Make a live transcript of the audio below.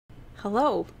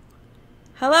Hello.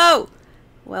 Hello.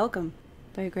 Welcome.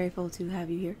 Very grateful to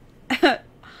have you here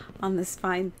on this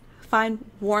fine,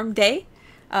 warm day.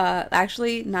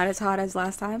 Actually, not as hot as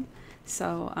last time,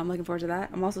 so I'm looking forward to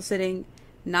that. I'm also sitting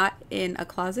not in a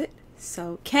closet,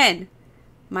 so Ken,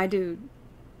 my dude,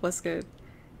 what's good?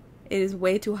 It is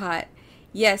way too hot.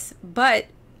 Yes, but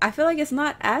I feel like it's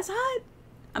not as hot.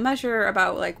 I'm not sure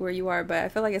about like where you are, but I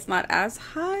feel like it's not as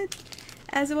hot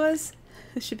as it was.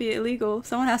 It should be illegal.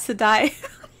 Someone has to die.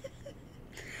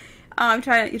 You're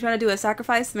trying to do a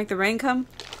sacrifice to make the rain come.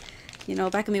 You know,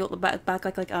 back in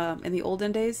the in the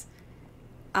olden days.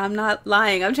 I'm not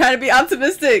lying. I'm trying to be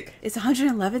optimistic. It's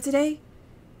 111 today.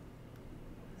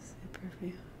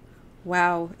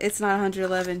 Wow, it's not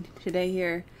 111 today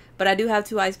here, but I do have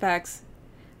 2 ice packs.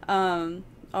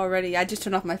 Already. I just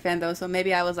turned off my fan though, so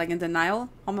maybe I was like in denial.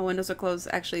 All my windows are closed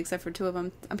actually, except for 2 of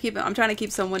them. I'm trying to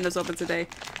keep some windows open today.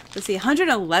 Let's see,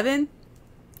 111.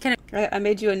 I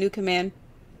made you a new command.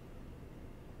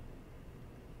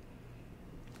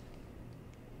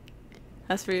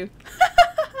 That's for you.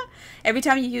 Every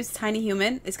time you use tiny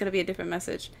human, it's gonna be a different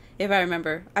message. If I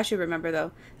remember. I should remember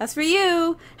though. That's for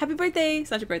you. Happy birthday.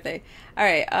 It's not your birthday.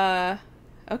 Alright,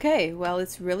 okay, well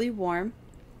it's really warm.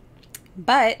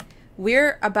 But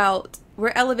we're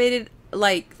elevated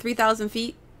like 3,000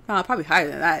 feet. Probably higher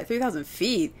than that. 3,000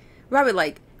 feet. We're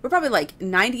probably like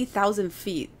 90,000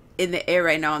 feet in the air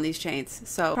right now on these chains.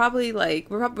 So probably like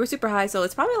we're super high. So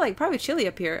it's probably chilly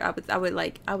up here. I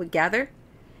would gather.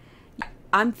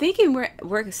 I'm thinking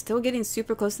we're still getting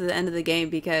super close to the end of the game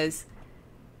because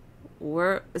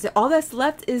all that's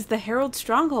left is the Herald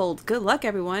Stronghold. Good luck,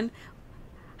 everyone.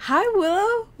 Hi,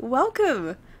 Willow.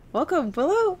 Welcome,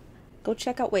 Willow. Go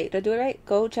check out. Wait, did I do it right?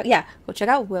 Go check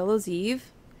out Willow's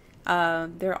Eve.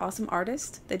 They're awesome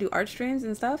artists. They do art streams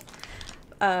and stuff.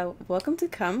 Welcome to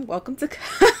come. Welcome to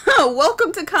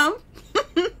come.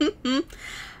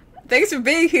 Thanks for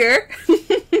being here.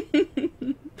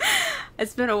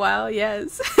 It's been a while.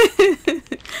 Yes.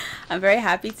 I'm very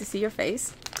happy to see your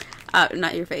face.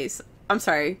 Not your face. I'm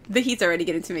sorry. The heat's already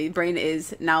getting to me. Brain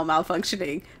is now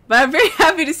malfunctioning. But I'm very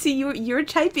happy to see your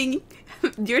typing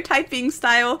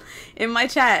style in my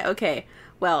chat. Okay.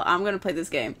 Well, I'm going to play this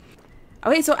game.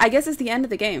 Okay, so I guess it's the end of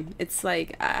the game. It's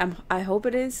like I hope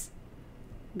it is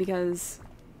because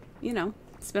you know,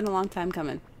 it's been a long time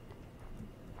coming.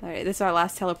 All right, this is our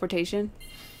last teleportation.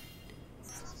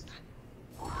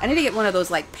 I need to get one of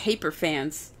those like paper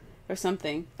fans or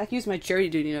something. I can use my jury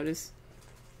duty notice.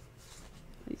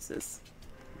 What is this?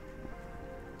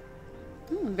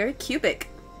 Very cubic.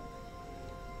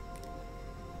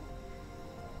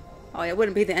 Oh, it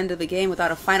wouldn't be the end of the game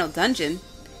without a final dungeon.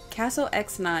 Castle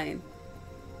X9.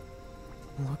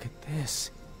 Look at this.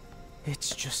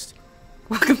 It's just...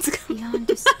 Welcome to... Beyond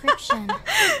description.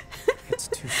 It's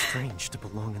too strange to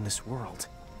belong in this world.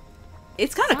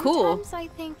 It's kind of cool. Sometimes I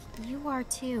think you are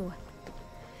too.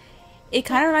 It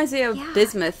kind of reminds me of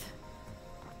bismuth.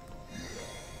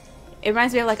 It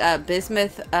reminds me of like a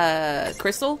bismuth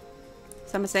crystal.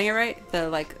 So I'm saying it right?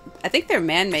 I think they're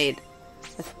man-made.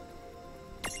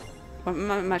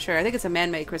 I'm not sure. I think it's a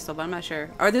man-made crystal, but I'm not sure.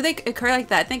 Or do they occur like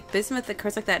that? I think bismuth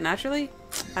occurs like that naturally.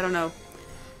 I don't know.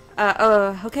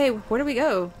 Okay, where do we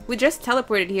go? We just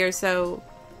teleported here, so...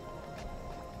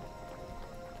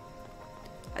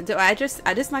 I just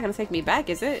not gonna take me back,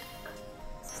 is it?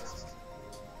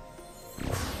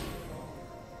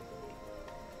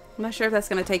 I'm not sure if that's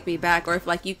gonna take me back, or if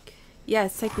like you...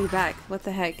 Yes, take me back. What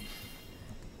the heck?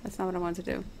 That's not what I wanted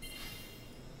to do.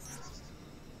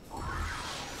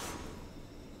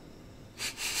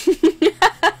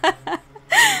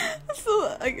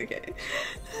 Okay.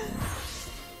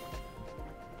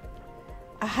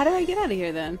 How do I get out of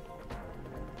here then?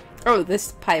 Oh,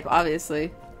 this pipe,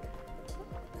 obviously.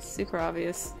 Super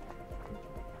obvious.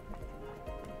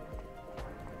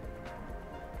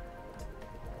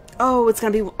 Oh, it's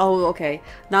gonna be... Oh, okay.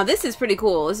 Now this is pretty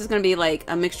cool. This is gonna be like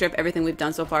a mixture of everything we've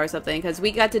done so far or something. Because we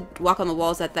got to walk on the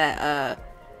walls at that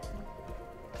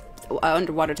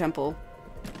underwater temple.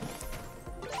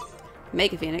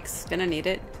 Make a phoenix. Gonna need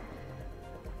it.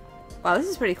 Wow, this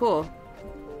is pretty cool.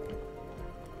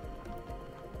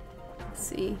 Let's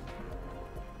see.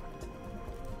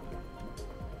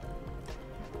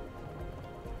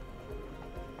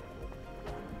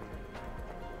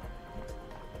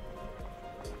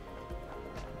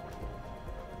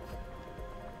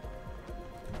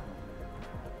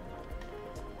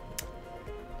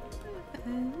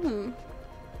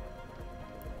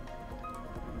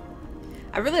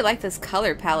 I really like this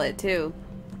color palette too.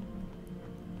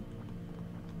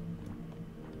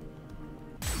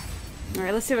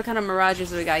 Alright, let's see what kind of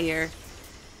mirages we got here.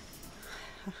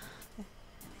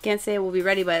 Can't say we'll be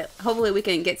ready, but hopefully we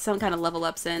can get some kind of level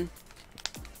ups in.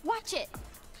 Watch it.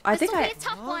 I think This'll be a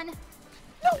tough one.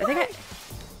 No way.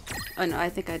 Oh no, I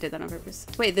think I did that on purpose.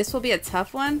 Wait, this will be a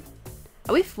tough one?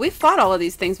 Oh, we've fought all of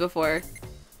these things before.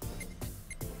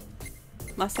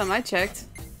 Last time I checked.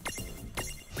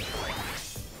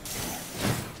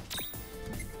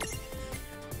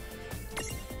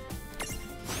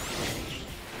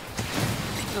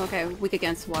 Okay, weak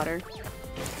against water.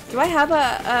 Do I have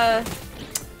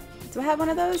do I have one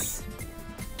of those?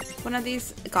 One of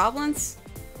these goblins?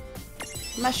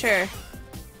 I'm not sure.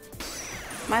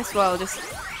 Might as well just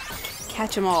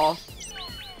catch them all.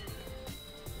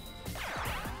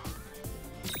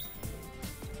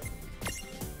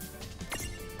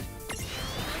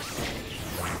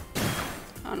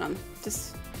 I don't know.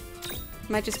 Just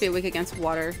might just be weak against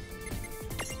water.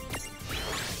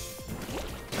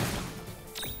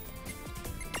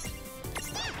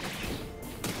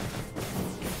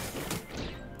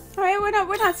 Alright,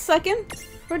 we're not sucking.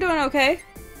 We're doing okay.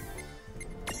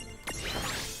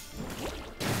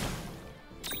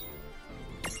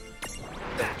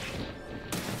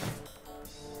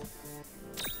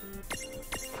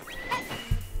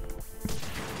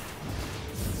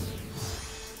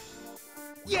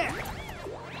 Yeah.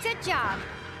 Good job.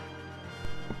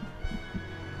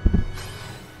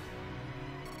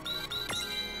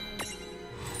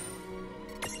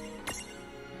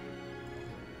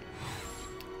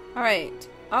 Alright.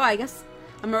 Oh, I guess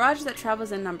a mirage that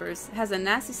travels in numbers has a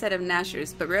nasty set of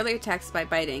gnashers, but rarely attacks by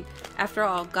biting. After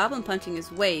all, goblin punching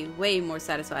is way, way more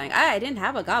satisfying. I didn't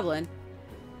have a goblin.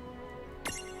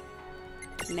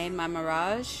 Name my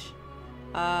mirage.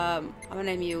 I'm gonna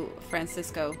name you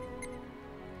Francisco.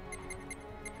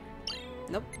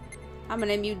 Nope. I'm gonna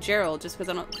name you Gerald just because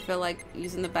I don't feel like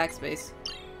using the backspace.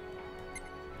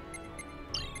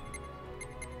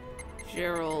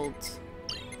 Gerald.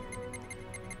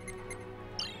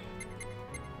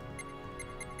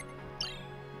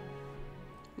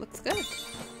 Looks good.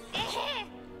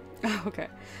 Oh, okay.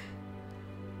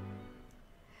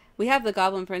 We have the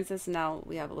Goblin Princess, now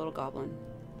we have a little goblin.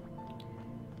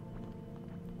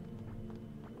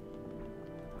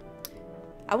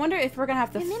 I wonder if we're gonna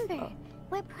have to... Remember,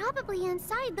 we're probably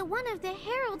inside the one of the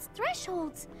Herald's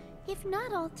thresholds, if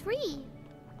not all three.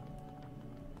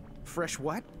 Fresh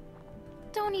what?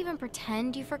 Don't even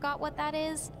pretend you forgot what that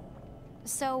is.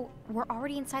 So, we're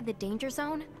already inside the danger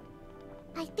zone?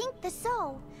 I think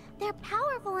so. They're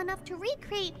powerful enough to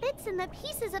recreate bits and the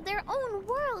pieces of their own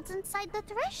worlds inside the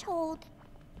threshold.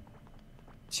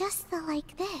 Just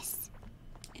like this.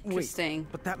 Interesting.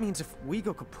 Wait, but that means if we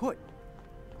go kaput...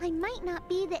 I might not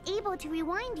be able to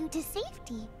rewind you to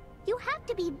safety. You have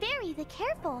to be very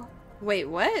careful. Wait,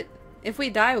 what? If we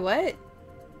die, what?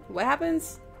 What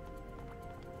happens?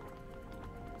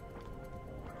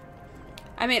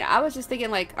 I mean, I was just thinking,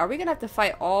 like, are we gonna have to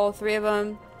fight all three of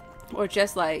them? Or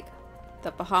just, like,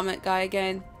 the Bahamut guy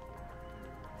again?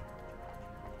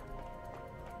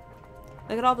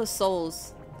 Look at all the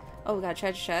souls. Oh, we got a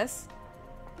treasure chest.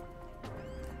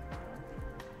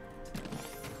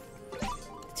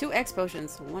 2 X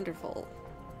potions. Wonderful.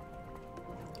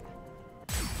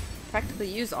 Practically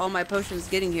used all my potions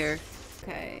getting here.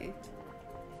 Okay.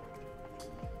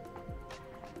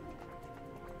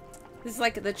 This is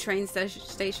like the train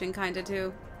station kind of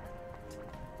too.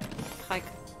 Like,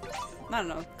 I don't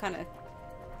know, kind of.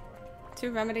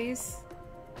 2 remedies.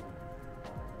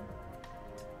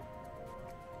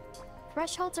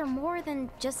 Thresholds are more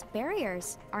than just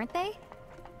barriers, aren't they?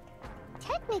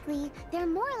 Technically, they're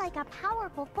more like a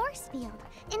powerful force field,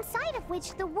 inside of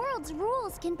which the world's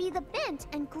rules can be the bent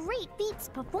and great feats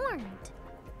performed.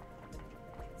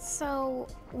 So,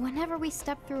 whenever we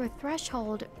step through a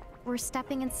threshold, we're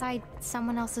stepping inside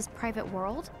someone else's private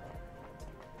world?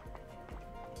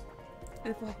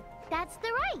 That's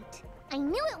right. I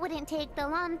knew it wouldn't take the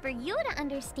long for you to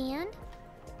understand.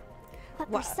 But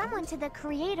for someone to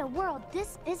create a world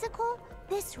this physical,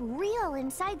 this real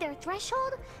inside their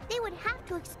threshold, they would have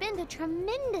to expend a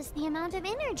tremendous amount of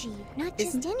energy, not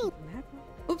just any...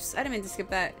 Oops, I didn't mean to skip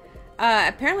that.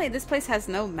 Apparently this place has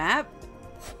no map.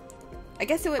 I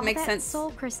guess it would make sense.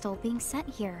 Soul crystal being sent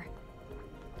here.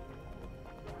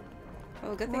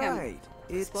 Oh, good thing I'm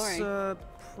exploring. It's,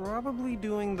 probably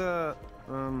doing the,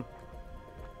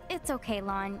 It's okay,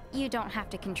 Lon. You don't have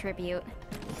to contribute.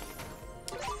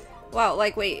 Wow,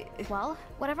 like, wait. Well,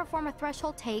 whatever form a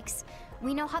threshold takes,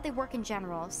 we know how they work in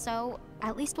general, so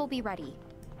at least we'll be ready.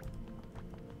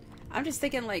 I'm just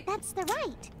thinking, like... That's the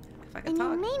right. If I could And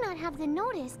talk. you may not have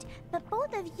noticed, but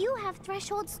both of you have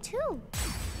thresholds too.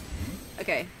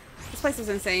 Okay. This place is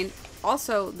insane.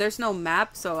 Also, there's no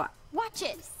map, so... Watch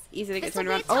it! easy to get This'll turned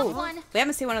be a around. tough Oh, one. we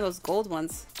haven't seen one of those gold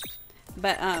ones.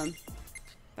 But, I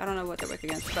don't know what they're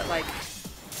working against, but like,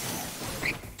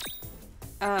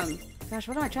 gosh,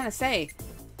 what am I trying to say?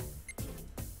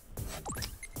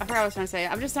 I forgot what I was trying to say.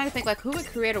 I'm just trying to think, like, who would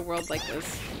create a world like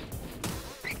this?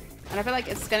 And I feel like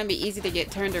it's gonna be easy to get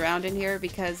turned around in here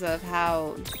because of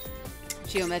how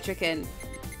geometric and,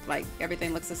 like,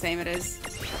 everything looks the same it is.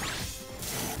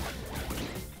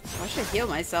 I should heal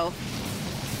myself.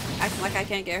 Acting like I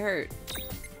can't get hurt.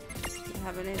 Do I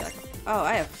have any, like, oh,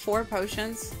 I have 4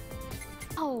 potions.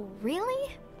 Oh,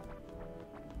 really?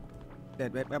 Huh?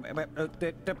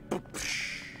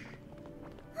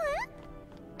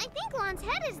 I think Lon's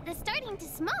head is starting to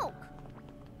smoke.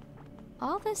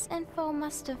 All this info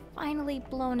must have finally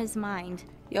blown his mind.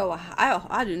 Yo,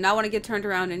 I do not want to get turned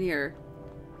around in here.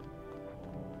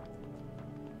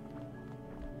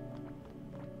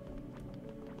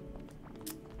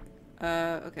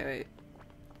 Okay, wait.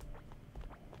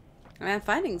 I mean, I'm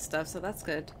finding stuff, so that's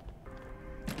good.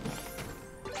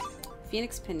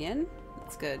 Phoenix Pinion.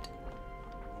 That's good.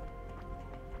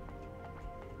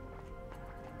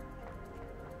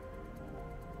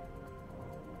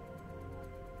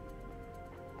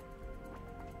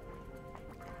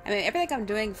 I mean, everything I'm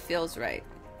doing feels right.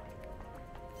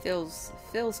 Feels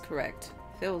correct.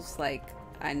 Feels like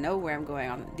I know where I'm going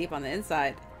on deep on the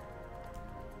inside.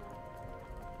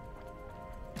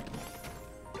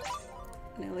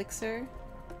 An elixir.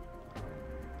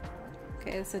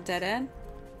 Okay, it's a dead end.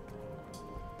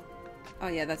 Oh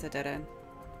yeah, that's a dead end.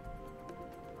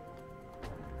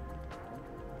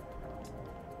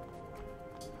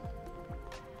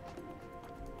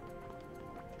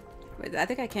 Wait, I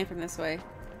think I came from this way.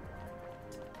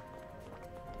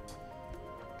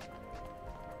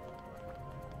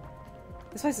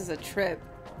 This place is a trip.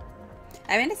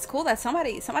 I mean, it's cool that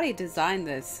somebody designed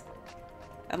this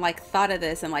and like thought of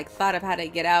this and like thought of how to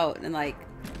get out, and like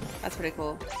that's pretty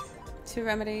cool. 2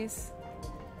 remedies.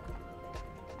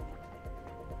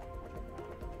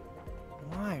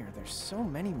 Why are there so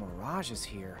many mirages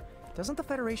here? Doesn't the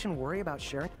Federation worry about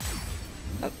sharing?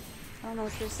 Oh, I don't know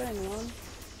what you're saying, Juan.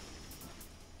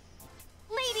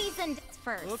 Ladies and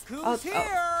first. Look who's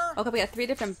here! Okay, we got 3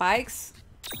 different bikes.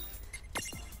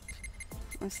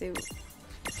 Let's see.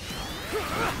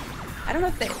 I don't know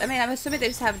if they, I mean, I'm assuming they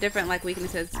just have different, like,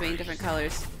 weaknesses being different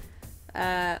colors.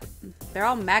 They're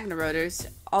all Magna Rotors.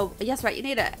 Oh, yes, right, you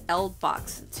need a L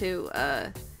box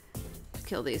to,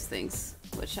 kill these things.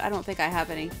 Which, I don't think I have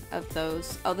any of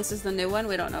those. Oh, this is the new one?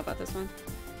 We don't know about this one.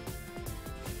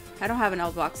 I don't have an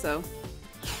L box, though.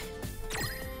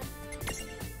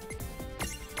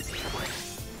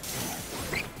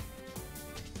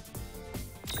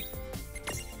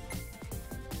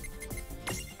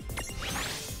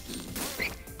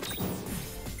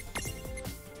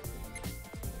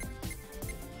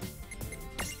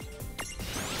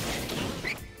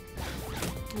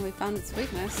 We found its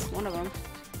weakness, one of them.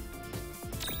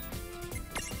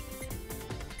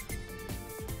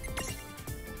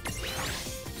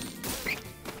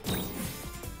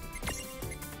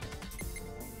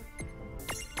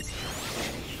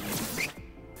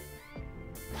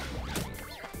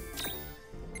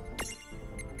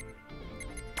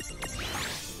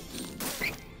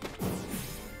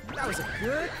 That was a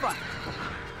good fight.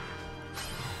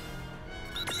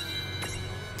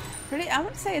 Pretty, I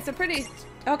would say it's a pretty...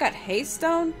 Oh, got haste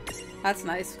stone? That's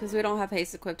nice, because we don't have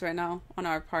haste equipped right now on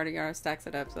our party. Our stacks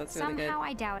it up, so that's really good. Somehow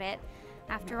I doubt it.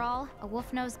 After all, a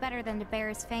wolf knows better than to bare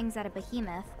his fangs at a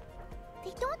behemoth. They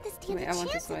don't stand Wait, a I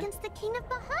want chance this way. against the King of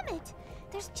Bahamut.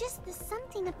 There's just this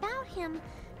something about him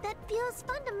that feels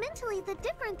fundamentally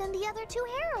different than the other 2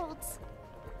 heralds.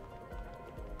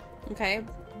 Okay,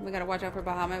 we gotta watch out for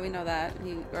Bahamut. We know that.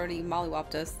 He already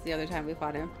mollywopped us the other time we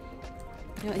fought him.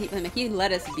 You know, he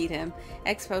let us beat him.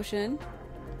 X potion.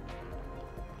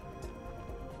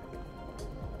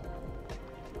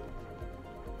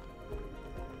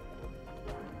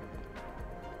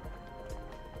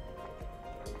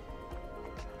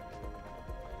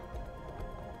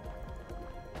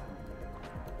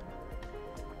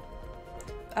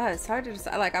 It's hard to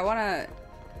decide. Like, I want to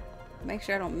make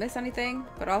sure I don't miss anything,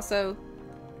 but also,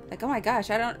 like, oh my gosh,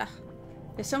 I don't.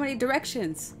 There's so many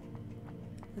directions.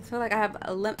 I feel like I have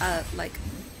like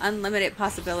unlimited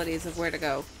possibilities of where to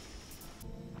go.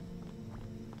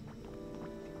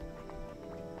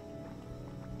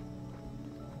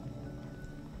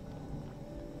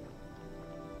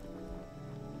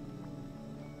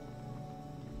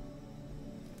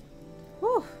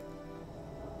 Whew.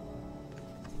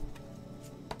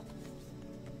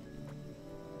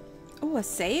 Oh, a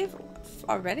save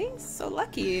already? So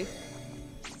lucky.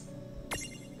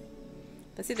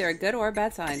 That's either a good or a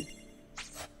bad sign.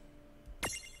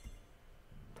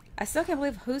 I still can't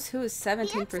believe who's who is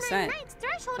 17%.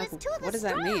 Like, what does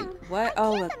that mean? What?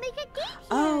 Oh, look.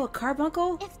 Oh, a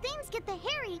carbuncle? If things get the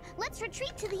hairy, let's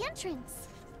retreat to the entrance.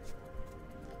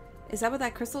 Is that what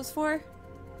that crystal's for?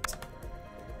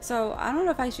 So, I don't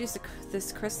know if I should use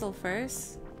this crystal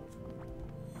first.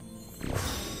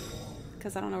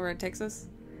 Because I don't know where it takes us.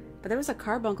 But there was a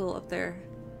carbuncle up there.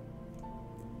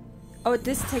 Oh,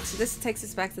 this takes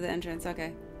us back to the entrance.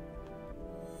 Okay.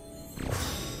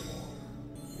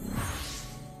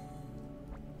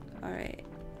 Alright.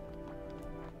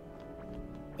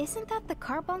 Isn't that the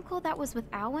carbuncle that was with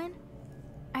Alwyn?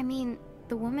 I mean,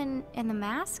 the woman in the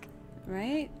mask?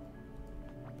 Right?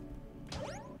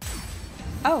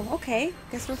 Oh, okay.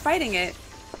 Guess we're fighting it.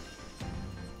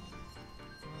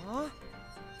 Huh?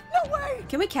 No way!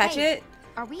 Can we catch it?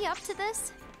 Are we up to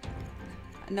this?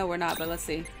 No, we're not, but let's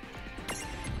see.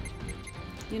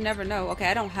 You never know. Okay,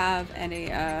 I don't have any,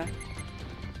 I'll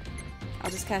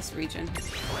just cast Regen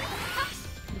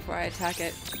before I attack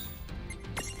it.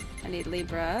 I need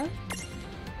Libra.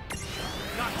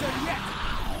 Not done yet!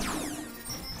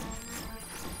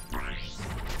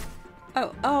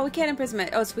 Oh, we can't imprisonment.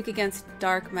 Oh, it's weak against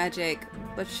dark magic,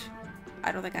 which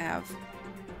I don't think I have.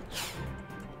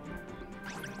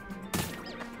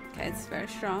 Okay, it's very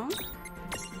strong.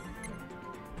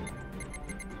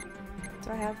 Do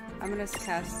I have? I'm gonna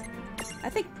cast. I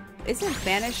think isn't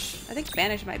Banish. I think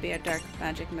Banish might be a dark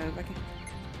magic move. Okay.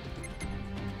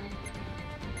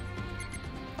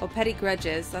 Oh, Petty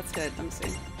Grudges. That's good. Let me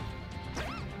see.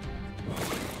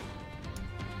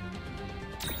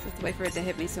 Just have to wait for it to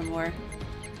hit me some more.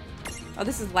 Oh,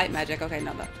 this is light magic. Okay,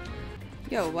 no, no.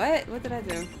 Yo, what? What did I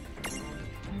do?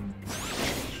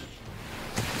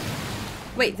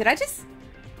 Wait, did I just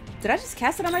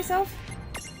cast it on myself?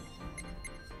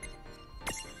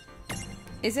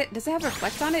 Does it have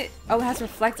reflect on it? Oh, it has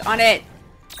reflect on it.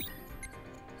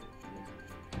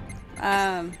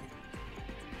 Oh,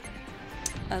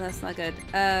 that's not good.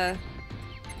 I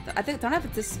think, don't I have to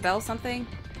dispel something?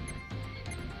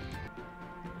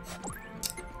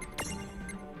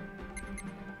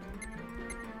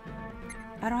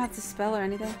 I don't have to spell or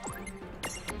anything.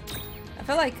 I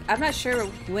feel like I'm not sure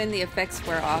when the effects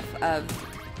wear off of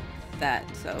that,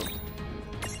 so.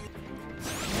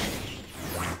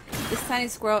 This tiny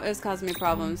squirrel is causing me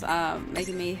problems,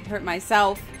 making me hurt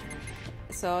myself.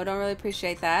 So I don't really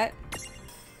appreciate that.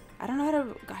 I don't know how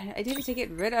to. God, I need to get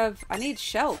rid of. I need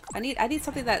Shulk. I need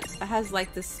something that has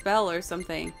like the spell or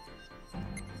something.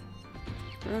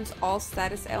 Removes all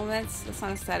status ailments. That's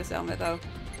not a status ailment though.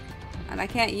 And I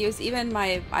can't use even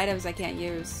my items. I can't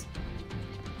use.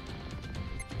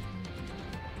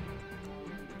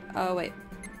 Oh wait.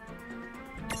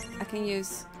 I can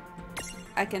use.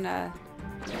 I can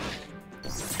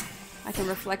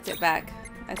reflect it back.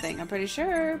 I think. I'm pretty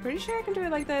sure. Pretty sure I can do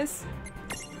it like this.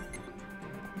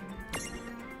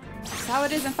 That's how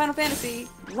it is in Final Fantasy.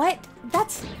 What?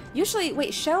 That's usually.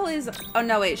 Wait, Shell is. Oh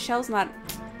no, wait. Shell's not.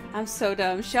 I'm so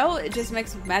dumb. Shell it just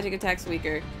makes magic attacks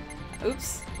weaker.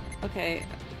 Oops. Okay.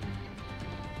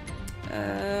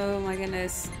 Oh my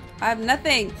goodness. I have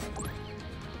nothing.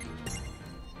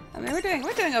 I mean, we're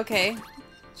doing okay.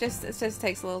 It just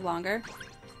takes a little longer.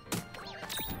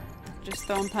 Just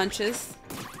throwing punches.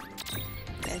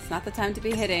 Okay, it's not the time to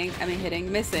be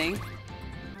missing.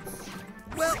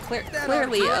 Well,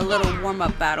 clearly a little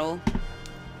warm-up battle.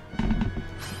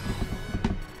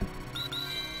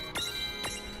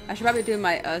 I should probably do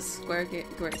my square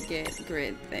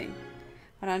grid thing.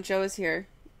 Hold on, Joe is here.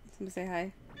 Somebody say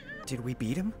hi. Did we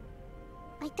beat him?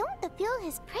 I don't feel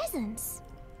his presence.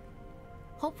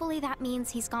 Hopefully that means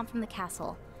he's gone from the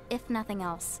castle, if nothing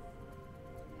else.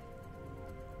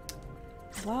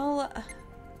 Well,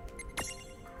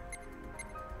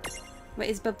 wait,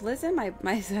 is Blizzard my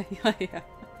yeah.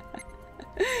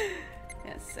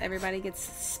 Yes, everybody gets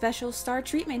special star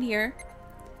treatment here.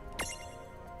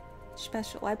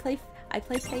 Special. I play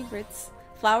favorites.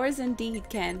 Flowers indeed,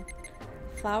 Ken.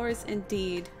 Flowers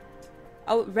indeed.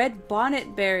 Oh, red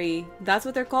bonnet berry. That's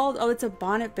what they're called? Oh, it's a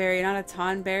bonnet berry, not a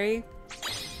ton berry.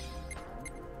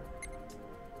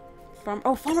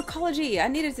 Pharmacology. I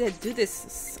needed to do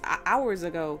this hours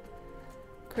ago.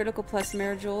 Critical plus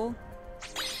Marigel.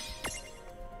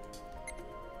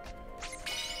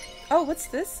 Oh, what's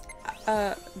this?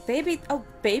 Baby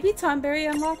Tomberry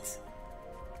unlocked?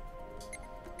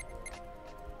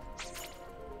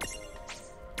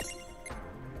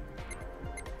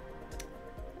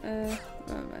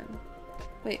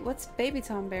 Wait, what's Baby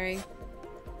Tomberry?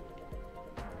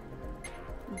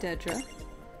 Dedra.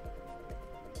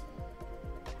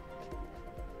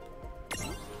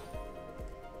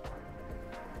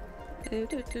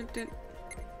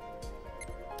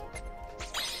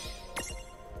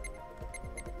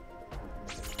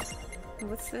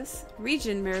 What's this?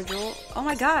 Region Marigold. Oh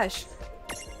my gosh.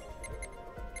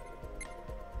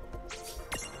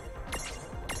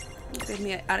 Get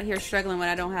me out of here struggling when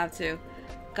I don't have to.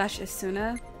 Gosh,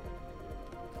 Asuna.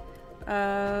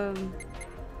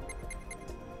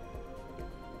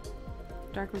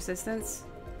 Dark Resistance.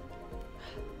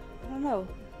 I don't know.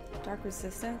 Dark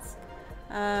Resistance.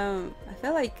 I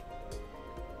feel like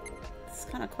it's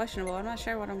kind of questionable. I'm not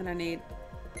sure what I'm gonna need.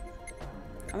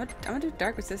 I'm gonna do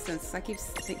Dark Resistance. I keep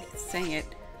saying it.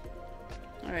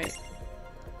 All right.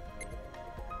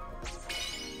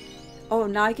 Oh,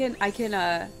 now I can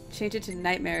change it to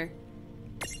Nightmare.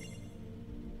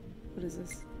 What is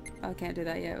this? Oh, I can't do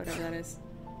that yet. Whatever that is.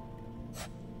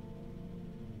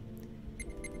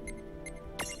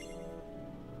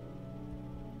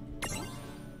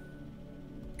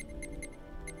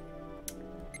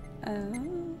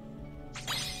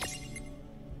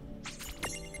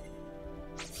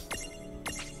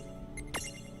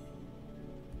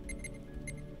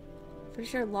 Pretty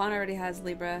sure Lon already has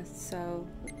Libra, so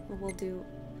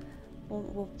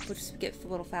we'll just get a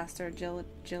little faster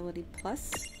agility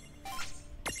plus.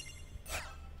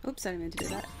 Oops, I didn't mean to do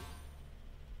that.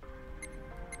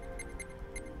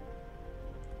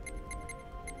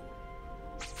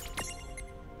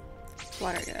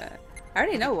 Waterga. I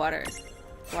already know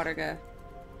Waterga.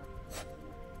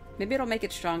 Maybe it'll make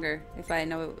it stronger if I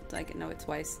know it, like know it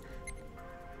twice.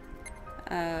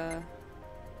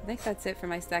 I think that's it for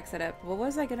my stack setup. What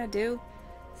was I gonna do?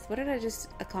 What did I just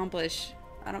accomplish?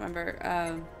 I don't remember.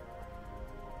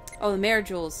 Oh, the Mare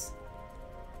Jewels.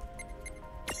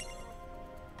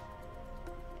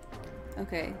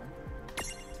 Okay.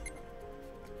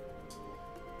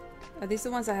 Are these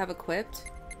the ones I have equipped?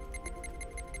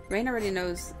 Rain already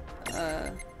knows,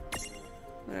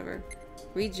 whatever.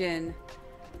 Regen.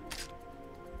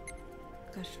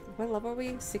 Gosh, what level are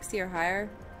we? 60 or higher?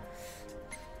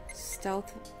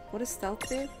 Stealth. What does stealth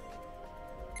do?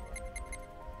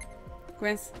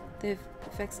 Grants the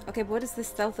effects. Okay, but what is the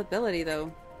stealth ability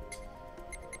though?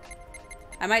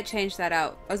 I might change that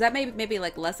out. Oh, is that maybe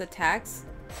like less attacks?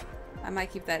 I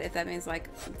might keep that if that means like,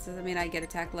 does that mean I get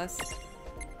attacked less?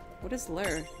 What is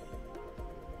lure?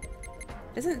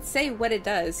 Doesn't say what it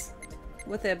does.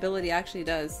 What the ability actually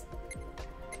does.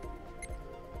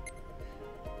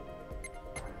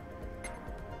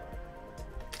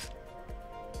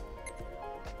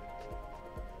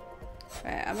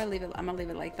 Alright, I'm gonna leave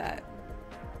it like that.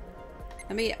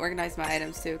 Let me organize my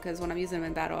items too, because when I'm using them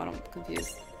in battle I don't get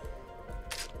confused.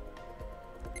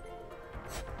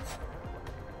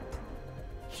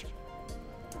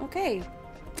 Okay.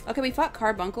 Okay, we fought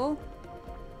Carbuncle.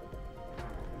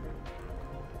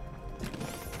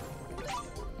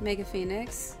 Mega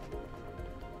Phoenix.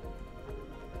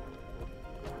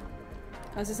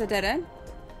 Oh, is this a dead end?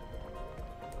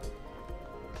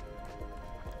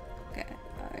 Okay,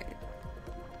 alright.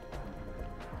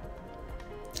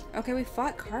 Okay, we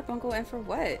fought Carbuncle, and for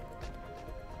what?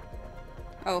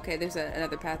 Oh, okay, there's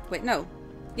another path. Wait, no.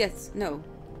 Yes, no.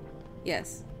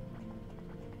 Yes.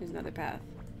 There's another path.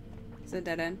 It's a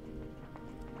dead end.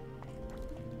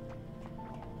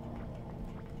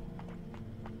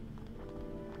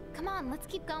 Come on, let's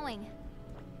keep going.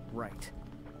 Right.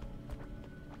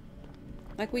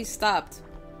 Like we stopped.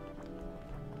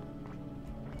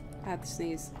 I have to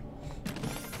sneeze.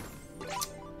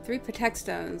 3 Protect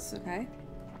Stones, okay.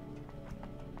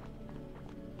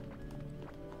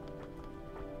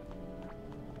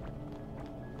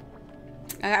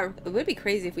 It would be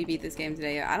crazy if we beat this game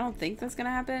today. I don't think that's gonna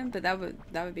happen, but that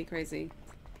would be crazy.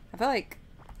 I feel like.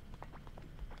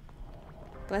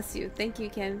 Bless you. Thank you,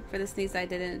 Ken, for the sneeze I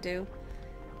didn't do.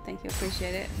 Thank you,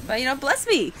 appreciate it. But you know, bless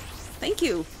me. Thank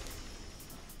you.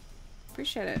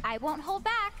 Appreciate it. I won't hold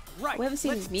back. Right. We haven't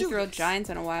seen Mithril Giants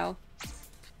in a while.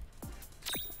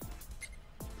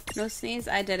 No sneeze?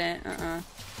 I didn't.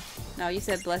 No, you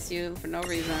said bless you for no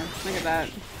reason. Look at that.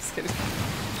 Just kidding.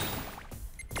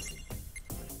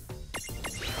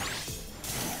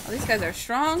 Oh, these guys are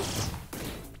strong.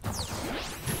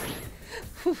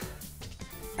 Whew.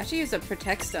 I should use a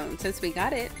Protect Stone since we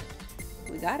got it.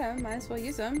 We got them. Might as well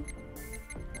use them.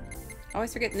 I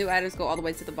always forget new items go all the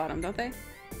way to the bottom, don't they?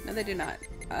 No, they do not.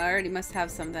 I already must have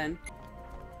some then.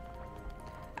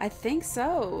 I think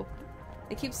so.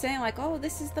 They keep saying like, oh,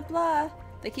 this is the blah.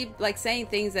 They keep like saying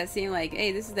things that seem like,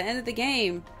 hey, this is the end of the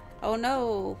game. Oh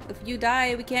no, if you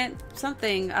die, we can't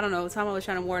something. I don't know. Tama was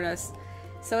trying to warn us.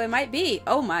 So it might be.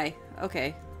 Oh my.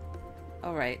 Okay.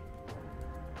 Alright.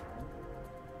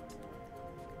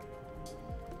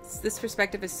 This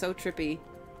perspective is so trippy.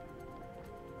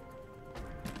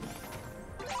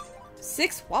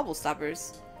 6 wobble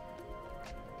stoppers.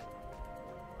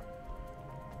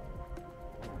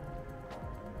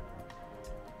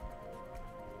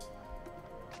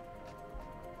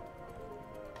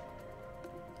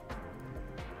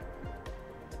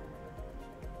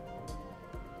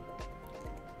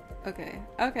 Okay,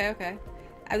 okay, okay.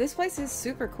 This place is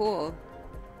super cool.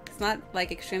 It's not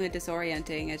like extremely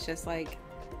disorienting, it's just like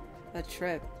a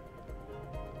trip.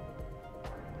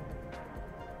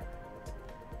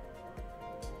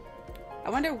 I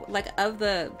wonder, like, of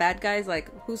the bad guys, like,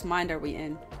 whose mind are we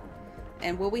in?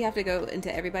 And will we have to go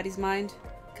into everybody's mind?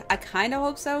 I kind of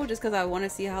hope so, just because I want to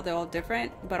see how they're all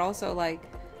different, but also, like,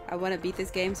 I want to beat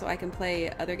this game so I can play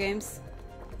other games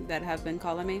that have been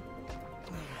calling me.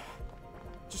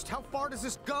 Just how far does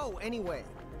this go, anyway?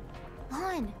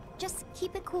 On, just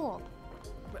keep it cool.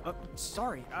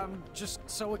 Sorry, I'm just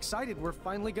so excited we're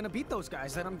finally gonna beat those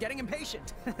guys that I'm getting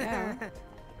impatient. Yeah.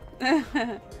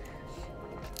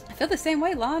 I feel the same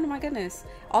way, Lon. My goodness.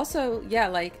 Also, yeah,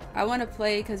 like, I want to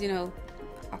play, because, you know,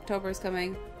 October is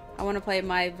coming. I want to play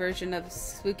my version of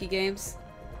spooky games.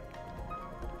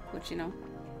 Which, you know,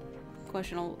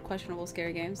 questionable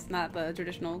scary games. Not the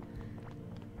traditional.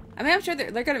 I mean, I'm sure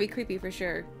they're going to be creepy for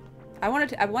sure. I want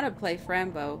to play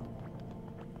Frambo,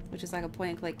 which is like a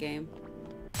point-and-click game.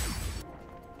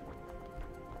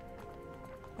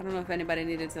 I don't know if anybody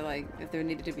needed to, like, if there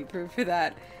needed to be proof for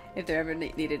that, if there ever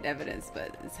needed evidence,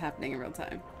 but it's happening in real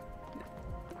time.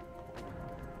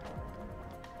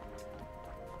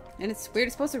 And it's weird,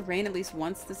 it's supposed to rain at least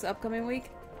once this upcoming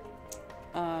week.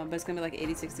 But it's gonna be like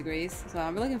 86 degrees. So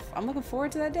I'm looking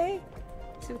forward to that day.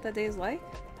 See what that day is like.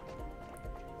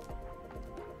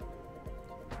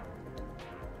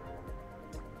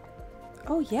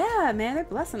 Oh yeah, man, they're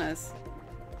blessing us.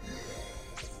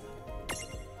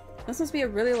 This must be a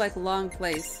really, like, long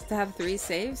place to have 3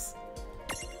 saves.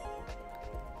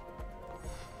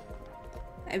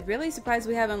 I'm really surprised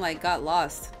we haven't, like, got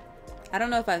lost. I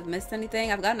don't know if I've missed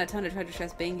anything. I've gotten a ton of treasure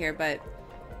chests being here, but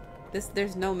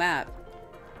there's no map.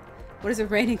 What is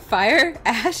it, raining fire?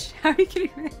 Ash? How are you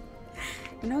getting rain?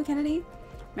 You know, Kennedy?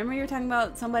 Remember you were talking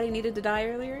about somebody needed to die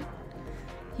earlier?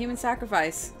 Human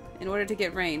sacrifice in order to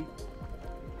get rain.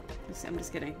 I'm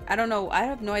just kidding. I don't know. I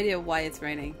have no idea why it's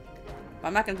raining.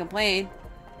 I'm not gonna complain.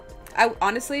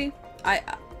 Honestly,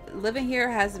 living here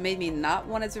has made me not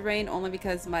want it to rain, only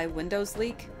because my windows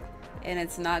leak, and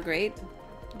it's not great.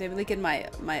 They leak in my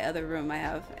other room I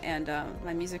have, and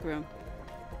my music room,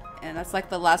 and that's like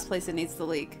the last place it needs to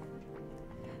leak.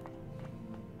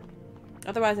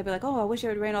 Otherwise, I'd be like, oh, I wish it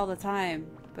would rain all the time,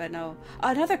 but no.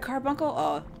 Another carbuncle.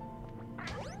 Oh,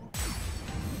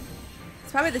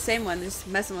 it's probably the same one, just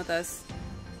messing with us.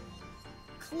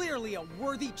 Clearly a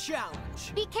worthy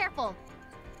challenge. Be careful.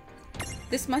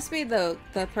 This must be the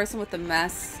person with the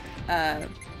mass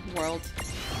world.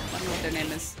 I don't know what their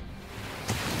name is.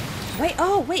 Wait,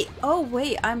 oh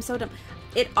wait, I'm so dumb.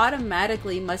 It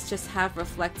automatically must just have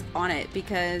reflect on it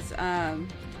because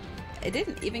it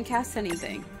didn't even cast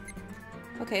anything.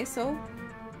 Okay, so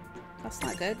that's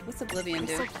not good. What's Oblivion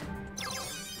do?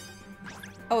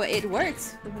 Oh, it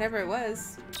works. Whatever it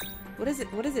was. What does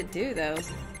it do though?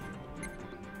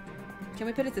 Can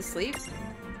we put it to sleep?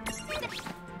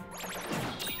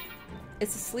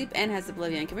 It's asleep and has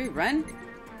Oblivion. Can we run?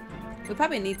 We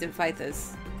probably need to fight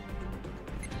this.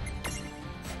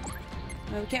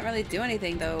 Well, we can't really do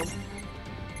anything though.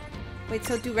 Wait,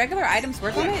 so do regular items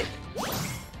work on it?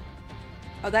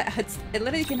 Oh, it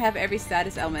literally can have every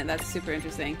status element. That's super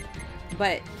interesting.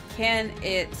 But can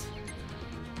it...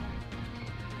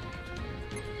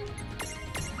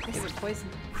 Is it poison?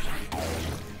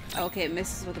 Oh, okay, it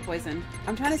misses with the poison.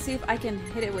 I'm trying to see if I can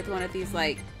hit it with one of these,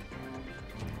 like...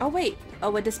 Oh, wait.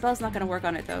 Oh, but Dispel's not going to work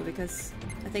on it, though, because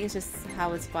I think it's just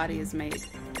how its body is made.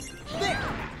 There.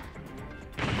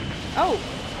 Oh!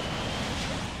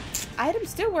 Items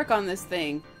still work on this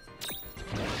thing.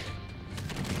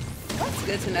 That's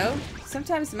good to know.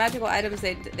 Sometimes magical items,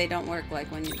 they don't work, like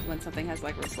when something has,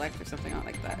 like, reflect or something on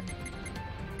like that.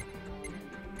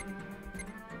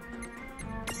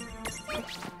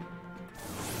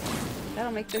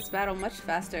 That'll make this battle much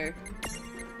faster.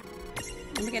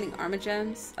 I'm getting armor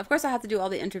gems. Of course I have to do all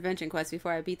the intervention quests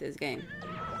before I beat this game.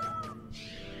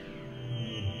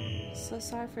 So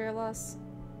sorry for your loss.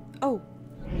 Oh.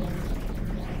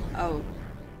 Oh.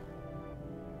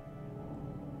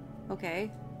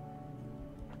 Okay.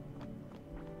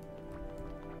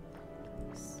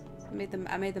 I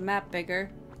made the map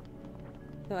bigger.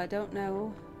 Though I don't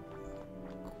know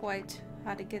quite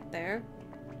how to get there.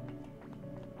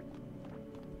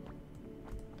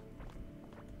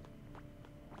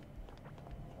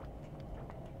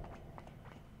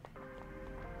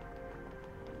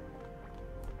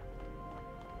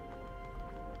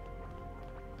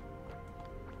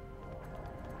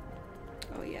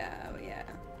 yeah.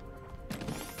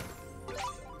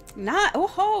 Not, oh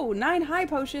ho, 9 high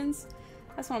potions.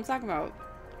 That's what I'm talking about.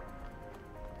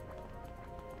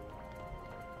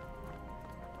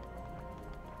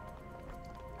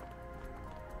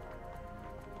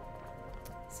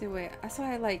 See, wait, I saw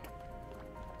like,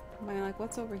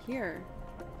 what's over here?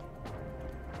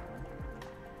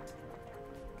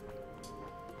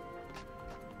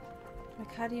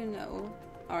 Like, how do you know?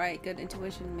 Alright, good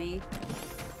intuition, me.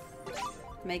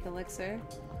 Make elixir.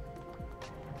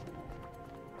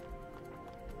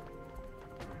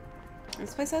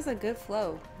 This place has a good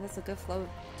flow. That's a good flow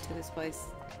to this place.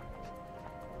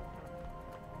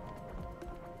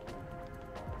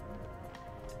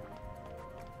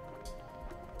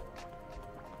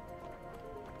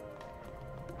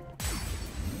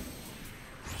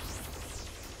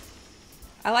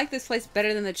 I like this place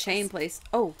better than the chain place.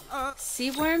 Oh, sea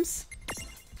worms?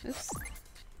 Oops.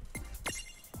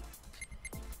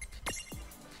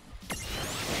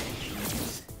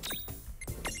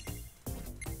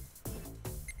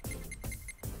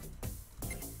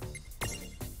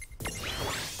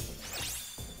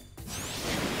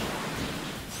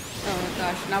 Oh my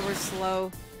gosh, now we're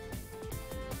slow.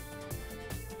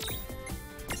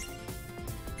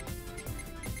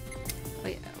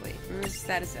 Wait, remove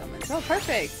status ailments. Oh,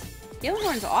 perfect! Healing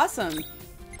Horn's awesome!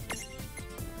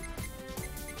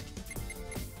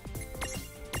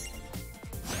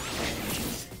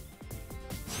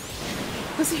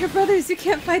 Those are your brothers, you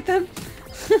can't fight them!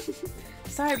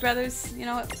 Sorry, brothers, you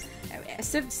know,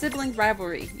 sibling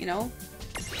rivalry, you know?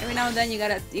 Every now and then you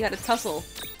gotta tussle.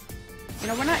 You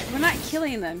know, we're not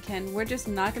killing them, Ken. We're just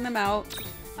knocking them out,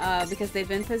 because they've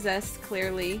been possessed,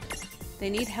 clearly. They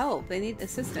need help. They need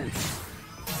assistance.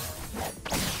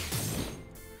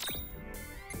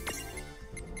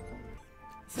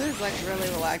 This is like really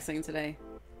relaxing today.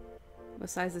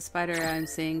 Besides the spider I'm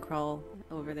seeing crawl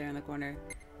over there in the corner,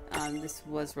 this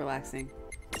was relaxing.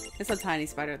 It's a tiny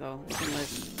spider though. It can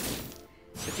live.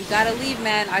 But you gotta leave,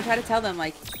 man. I try to tell them,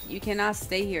 like, you cannot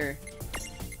stay here.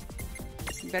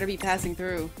 You better be passing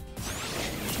through.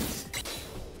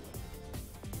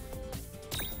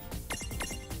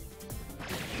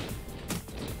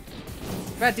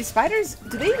 But these spiders,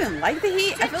 do they even like the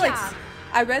heat? I feel like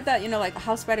I read that, you know, like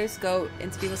house spiders go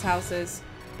into people's houses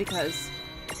because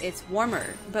it's warmer.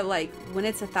 But like when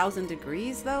it's 1,000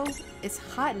 degrees though, it's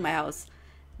hot in my house.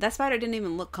 That spider didn't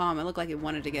even look calm. It looked like it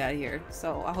wanted to get out of here.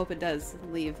 So I hope it does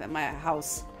leave at my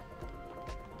house.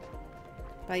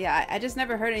 But yeah, I just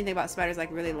never heard anything about spiders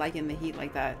like really liking the heat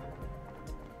like that.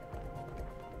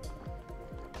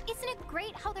 Isn't it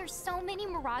great how there's so many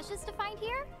mirages to find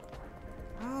here?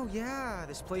 Oh yeah,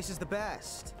 this place is the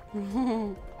best.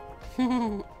 I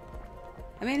mean,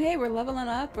 hey, we're leveling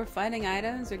up, we're finding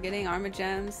items, we're getting armor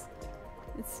gems.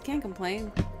 Can't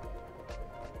complain.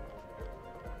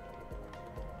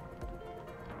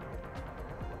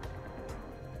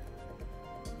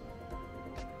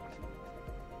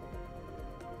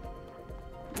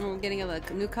 We're getting a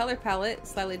new color palette,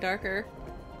 slightly darker.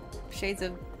 Shades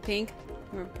of pink,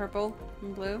 or purple,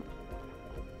 and blue.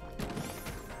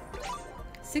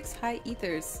 6 high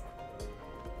ethers.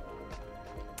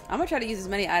 I'm gonna try to use as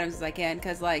many items as I can,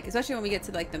 cause like, especially when we get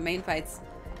to like the main fights,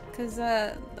 cause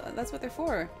that's what they're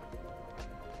for.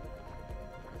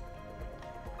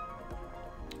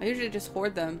 I usually just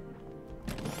hoard them.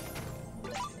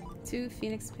 2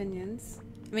 phoenix pinions.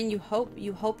 I mean, you hope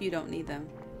you don't need them,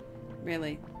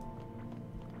 really.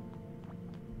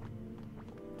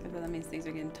 That means things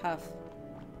are getting tough.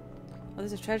 Oh,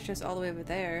 there's a treasure chest all the way over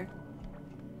there.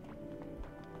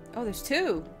 Oh, there's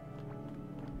 2!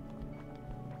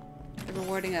 They're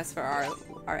rewarding us for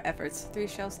our efforts. 3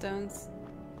 shell stones.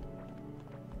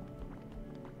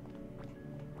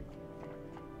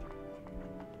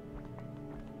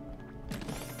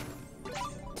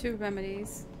 2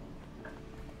 remedies.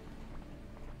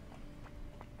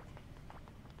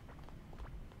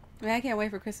 I mean, I can't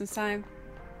wait for Christmas time.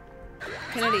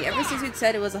 Kennedy, ever since you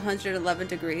said it was 111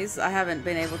 degrees, I haven't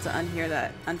been able to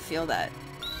unfeel that.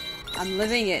 I'm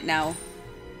living it now.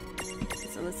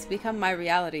 So let's become my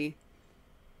reality.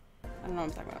 I don't know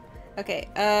what I'm talking about. Okay,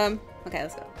 okay,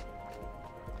 let's go.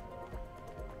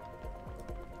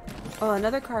 Oh,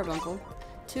 another carbuncle.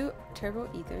 2 turbo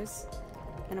ethers.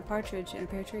 And a partridge in a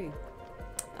pear tree.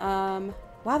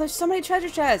 Wow, there's so many treasure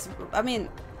chests! I mean,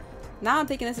 now I'm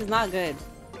thinking this is not good.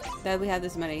 That we have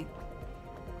this many.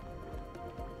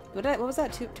 What was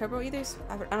that? 2 turbo ethers?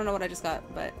 I don't know what I just got,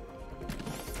 but...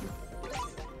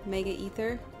 Mega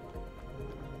ether.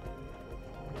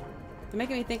 They're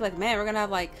making me think like, man, we're gonna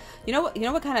have like, you know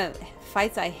what kind of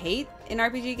fights I hate in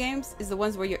RPG games is the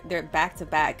ones where they're back to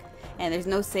back and there's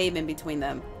no save in between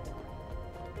them.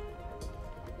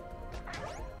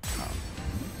 Oh.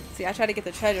 See, I try to get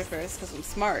the treasure first because I'm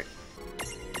smart.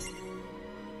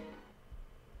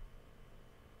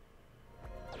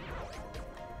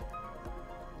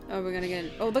 Oh, we're gonna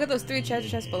get. Oh, look at those 3 treasure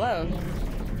chests below.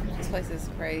 This place is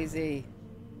crazy.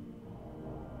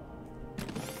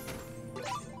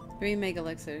 3 mega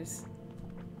elixirs.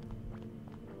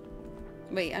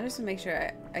 Wait, I'm just gonna make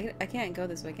sure I can't go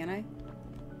this way, can I?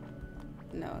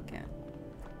 No, I can't.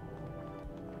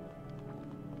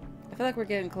 I feel like we're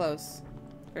getting close,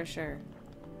 for sure.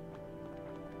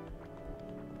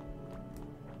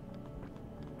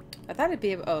 I thought I'd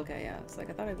be able. Oh, okay, yeah. It's like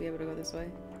I thought I'd be able to go this way.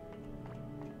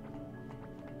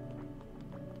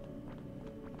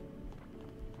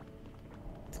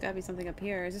 It's gotta be something up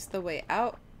here. Is this the way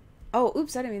out? Oh,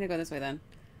 oops! I didn't mean to go this way then.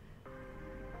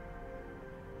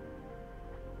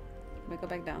 Let me go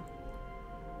back down.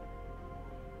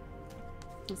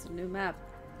 It's a new map.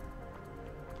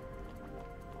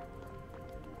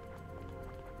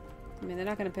 I mean, they're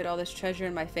not gonna put all this treasure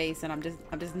in my face, and I'm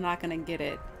just not gonna get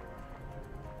it.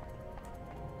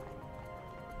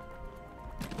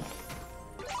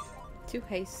 Two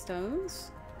haste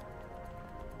stones.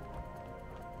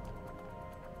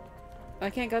 I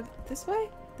can't go this way?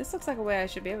 This looks like a way I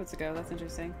should be able to go. That's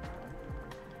interesting.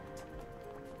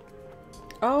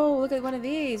 Oh, look at one of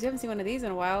these. We haven't seen one of these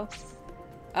in a while.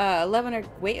 11 or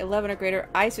weight 11 or greater.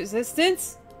 Ice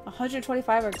resistance.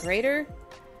 125 or greater.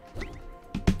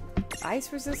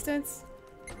 Ice resistance.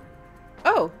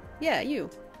 Oh, yeah, you.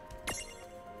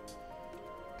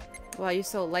 Wow, you're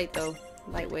so light though.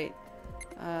 Lightweight.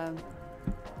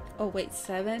 Oh wait,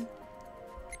 7.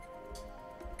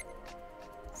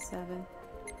 7.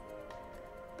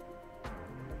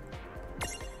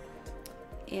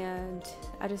 And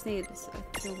I just need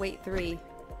to weight 3.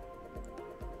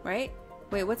 Right?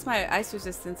 Wait, what's my ice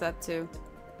resistance up to?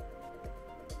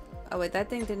 Oh wait, that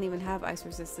thing didn't even have ice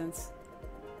resistance.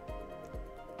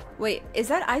 Wait, is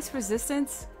that ice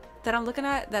resistance that I'm looking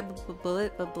at that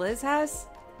Blizz has?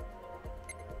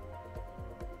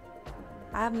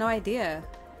 I have no idea.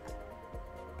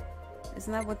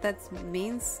 Isn't that what that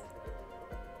means?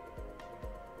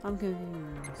 I'm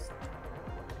confused.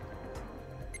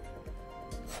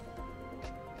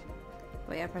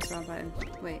 Wait, I pressed the wrong button.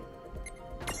 Wait.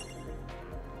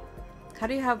 How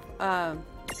do you have,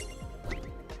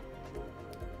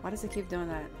 why does it keep doing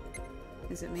that?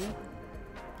 Is it me?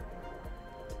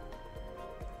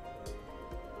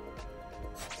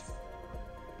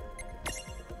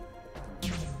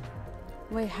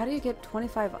 Wait, how do you get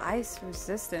 25 ice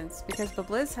resistance? Because the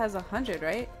Blizz has 100,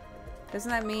 right? Doesn't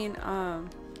that mean, how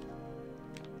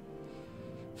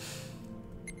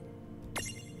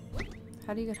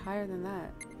do you get higher than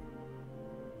that?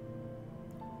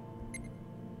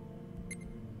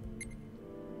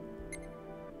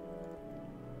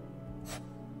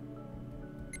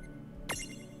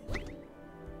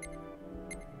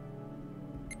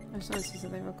 I just want to see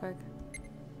something real quick.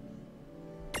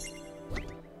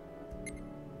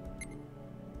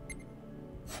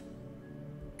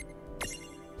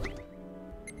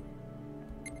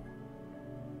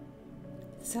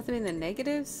 Does this have to be in the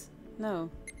negatives? No.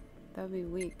 That would be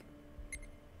weak.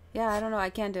 Yeah, I don't know. I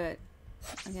can't do it.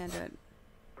 I can't do it.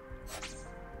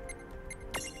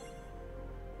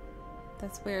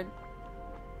 That's weird.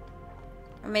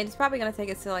 I mean, it's probably gonna take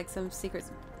us to like some secret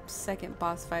second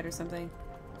boss fight or something.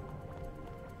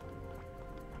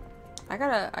 I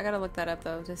gotta look that up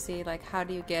though to see like how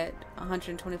do you get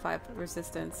 125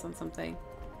 resistance on something.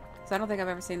 So I don't think I've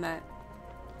ever seen that.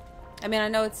 I mean, I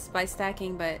know it's by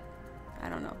stacking, but I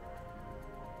don't know.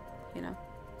 You know.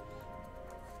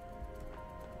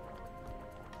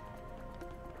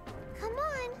 Come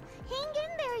on, hang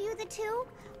in there, you the two.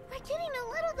 We're getting a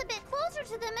little bit closer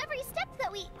to them every step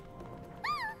that we...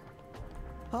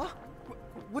 Huh?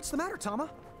 What's the matter, Tama?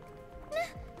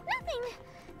 Nothing.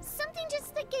 Something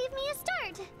just that gave me a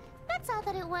start. That's all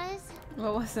that it was.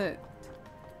 What was it?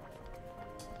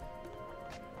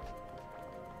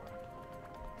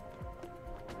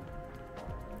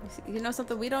 You know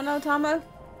something we don't know, Tama?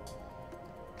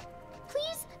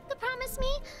 Please, promise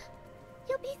me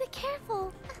you'll be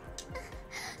careful.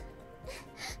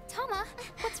 Tama,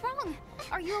 what's wrong?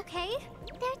 Are you okay?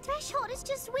 Their threshold is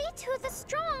just way too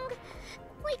strong.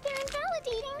 Like they're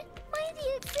invalidating my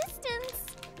existence.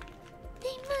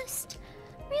 They must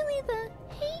really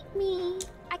hate me.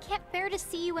 I can't bear to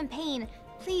see you in pain.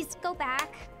 Please, go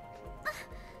back. But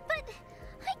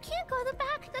I can't go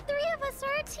back. The three of us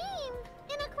are a team.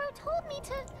 In a Necro told me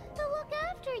to look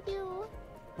after you.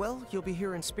 Well, you'll be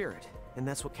here in spirit, and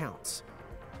that's what counts.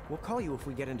 We'll call you if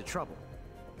we get into trouble.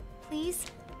 Please?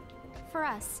 For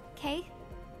us, okay?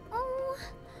 Oh,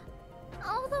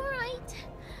 all right.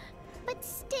 But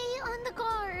stay on the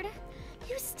guard.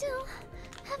 You still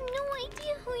have no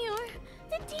idea who you're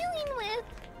dealing with.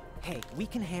 Hey, we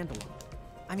can handle them.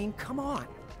 I mean, come on.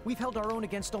 We've held our own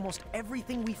against almost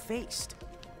everything we faced.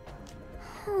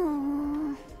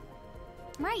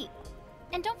 Right.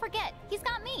 And don't forget, he's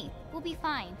got me. We'll be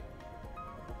fine.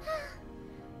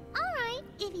 Alright,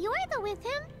 if you're with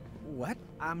him, What?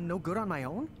 I'm no good on my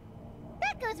own?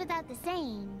 that goes without the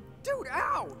saying. Dude,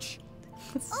 ouch!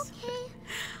 Okay.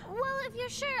 Well, if you're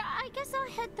sure, I guess I'll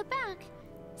head the back.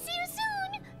 See you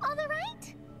soon,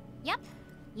 alright? Yep.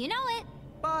 You know it.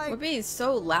 Bye! We're being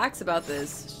so lax about this.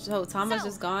 So Tama's So,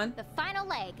 just gone. The final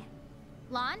leg.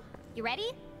 Lon, you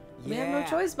ready? We have no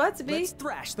choice but to be. Let's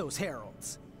thrash those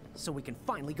heralds, so we can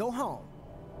finally go home.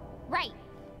 Right.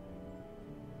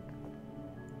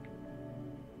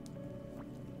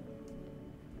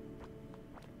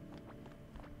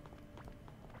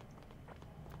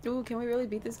 Ooh, can we really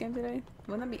beat this game today?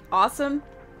 Wouldn't that be awesome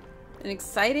and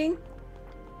exciting?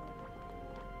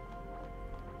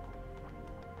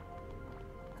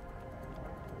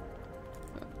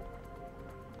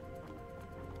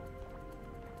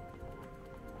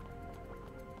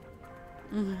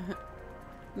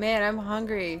 Man, I'm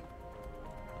hungry.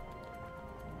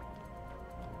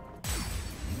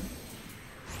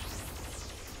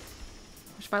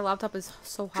 Gosh, my laptop is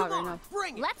so hot Come right on, now.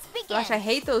 bring it! Let's begin. Gosh, I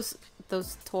hate those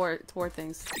Tor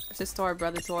things. Just Tor,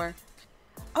 brother Tor.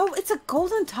 Oh, it's a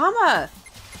golden Tama!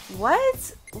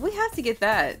 What? We have to get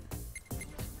that.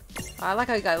 I like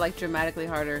how it got like dramatically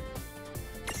harder.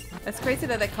 That's crazy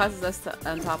that that causes us to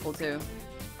untopple too.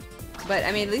 But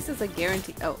I mean, at least it's a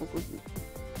guarantee. Oh,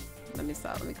 let me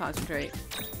stop. Let me concentrate.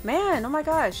 Man, oh my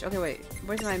gosh. Okay, wait.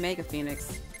 Where's my Mega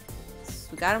Phoenix?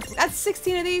 We got him. That's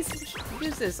 16 of these. We should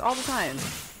use this all the time.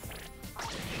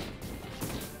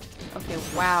 Okay,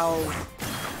 wow.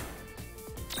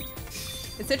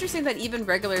 It's interesting that even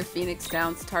regular Phoenix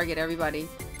downs target everybody.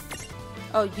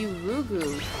 Oh, Yurugu.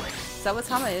 Is that what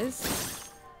Tama is?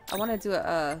 I want to do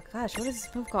a, gosh, what is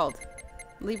this move called?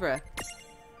 Libra.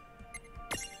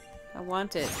 I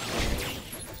want it.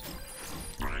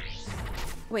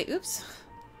 Wait, oops.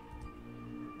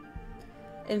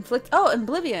 Inflict, oh,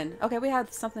 Oblivion. Okay, we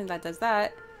have something that does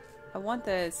that. I want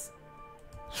this.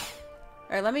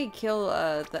 Alright, let me kill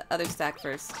the other stack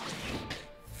first.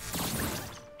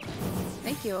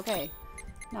 Thank you, okay.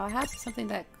 Now I have something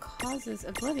that causes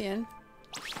Oblivion.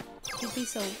 Would be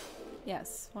so...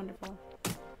 Yes, wonderful.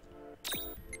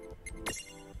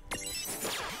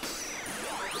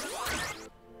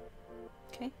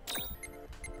 Okay.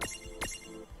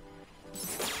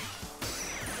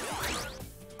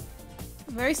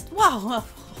 Very... Wow!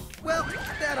 Well,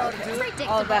 that ought to do it. Predictable.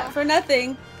 All of that for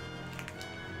nothing.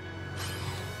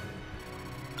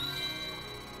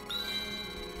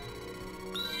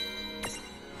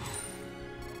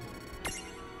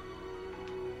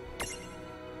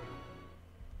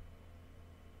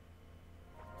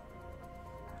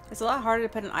 It's a lot harder to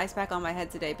put an ice pack on my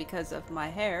head today because of my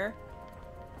hair.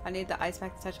 I need the ice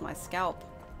pack to touch my scalp.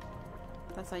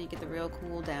 That's how you get the real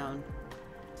cool down.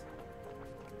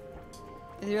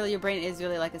 It's really, your brain is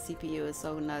really like a CPU. It's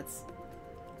so nuts.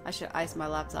 I should ice my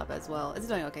laptop as well. It's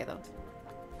doing okay though.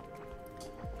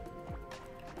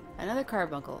 Another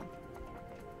carbuncle.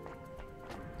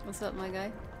 What's up, my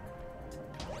guy?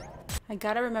 I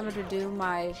gotta remember to do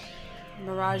my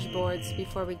mirage boards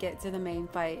before we get to the main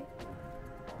fight.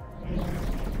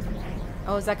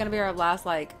 Oh, is that gonna be our last,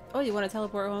 like... Oh, you want to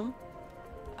teleport home?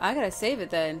 I gotta save it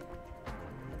then.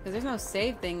 Because there's no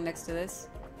save thing next to this.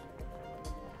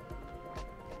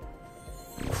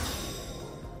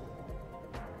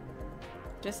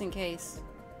 Just in case.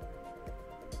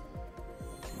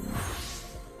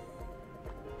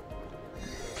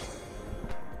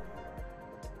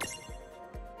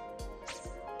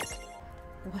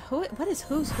 What is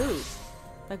who's who?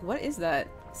 Like, what is that?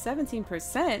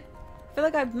 17%? I feel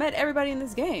like I've met everybody in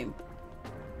this game.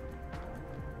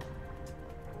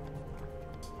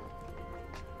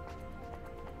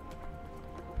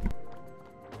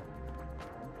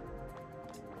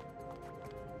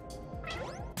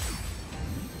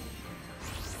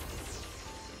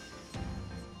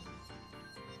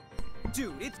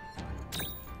 Dude, it's...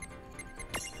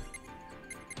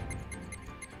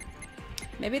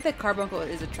 Maybe the carbuncle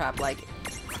is a trap, like,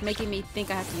 it's making me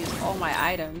think I have to use all my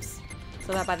items.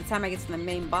 So that by the time I get to the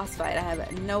main boss fight, I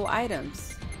have no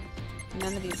items.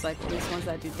 None of these, like, these ones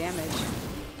that do damage.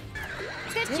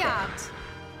 Good job.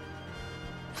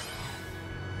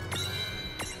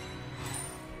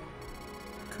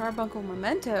 Carbuncle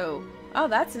memento. Oh,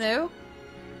 that's new.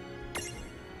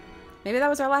 Maybe that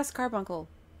was our last carbuncle.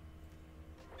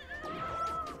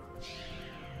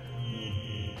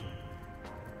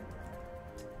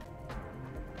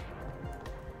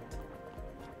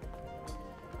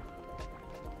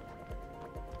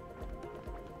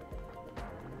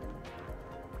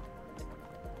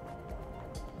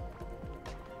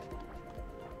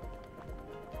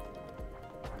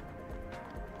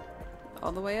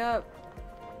 All the way up.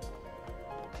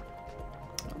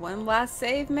 One last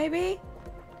save, maybe?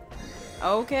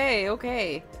 Okay,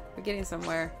 okay. We're getting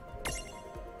somewhere.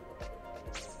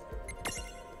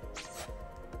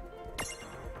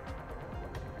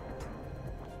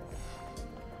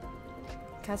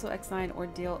 Castle X9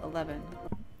 Ordeal 11.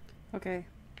 Okay.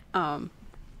 I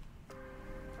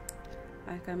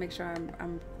gotta make sure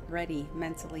I'm ready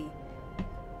mentally.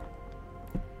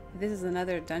 This is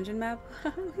another dungeon map?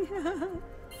 Yeah.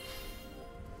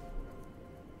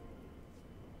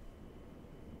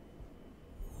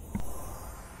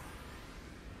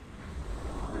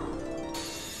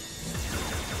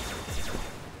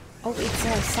 Oh, it's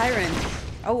a siren.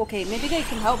 Oh, okay. Maybe they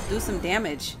can help do some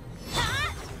damage.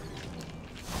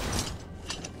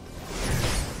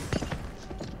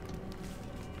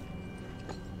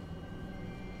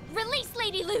 Release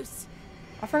Lady Loose!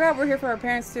 I forgot we're here for our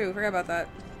parents too. Forgot about that.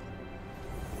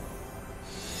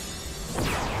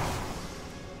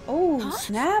 Oh, huh?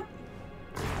 Snap!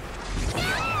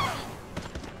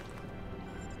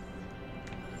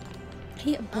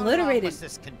 He obliterated. How long must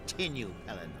this continue,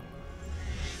 Eleanor?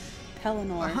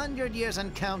 Pelennor. 100 years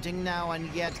and counting now, and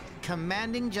yet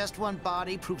commanding just one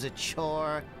body proves a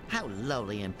chore. How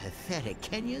lowly and pathetic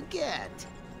can you get?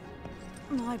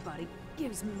 My body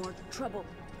gives me more trouble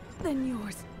than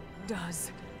yours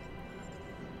does.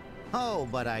 Oh,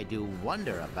 but I do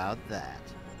wonder about that.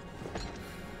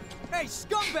 Hey,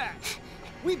 scumbag!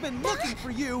 We've been looking for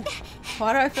you!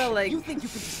 Why do I feel like... You think you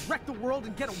can just wreck the world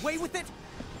and get away with it?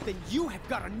 Then you have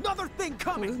got another thing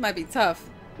coming! Ooh, this might be tough.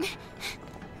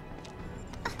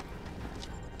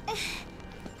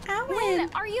 Lynn,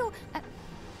 are you...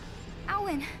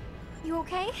 Owen, you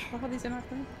okay? What are these in our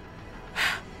thing?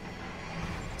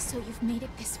 So you've made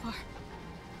it this far.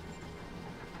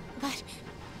 But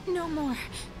no more.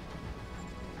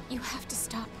 You have to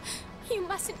stop. You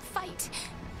mustn't fight.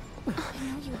 I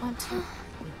know you want to,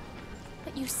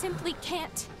 but you simply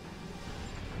can't.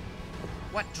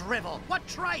 What drivel! What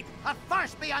tripe! A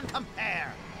farce beyond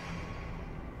compare!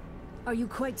 Are you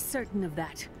quite certain of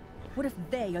that? What if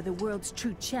they are the world's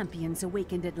true champions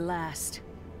awakened at last?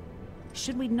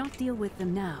 Should we not deal with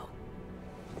them now?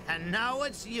 And now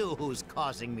it's you who's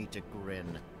causing me to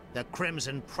grin. The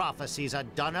Crimson Prophecy's a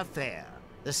done affair.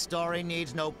 The story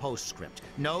needs no postscript,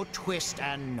 no twist,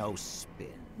 and no spin.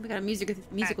 We got a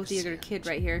musical theater kid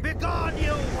right here. Begone,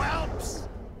 you whelps!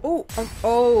 Oh,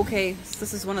 okay. So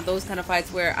this is one of those kind of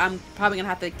fights where I'm probably gonna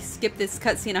have to skip this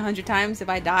cutscene 100 times if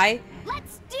I die.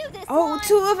 Let's do this. Oh,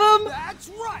 two of them! That's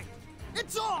right!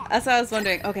 It's on! That's what I was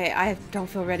wondering. Okay, I don't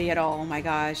feel ready at all. Oh my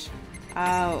gosh.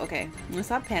 Oh, okay. I'm gonna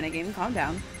stop panicking. Calm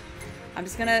down. I'm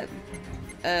just gonna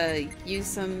use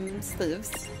some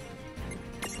sleeves.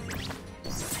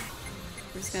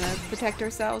 We're just gonna protect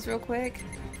ourselves real quick.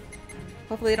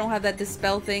 Hopefully they don't have that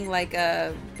dispel thing like,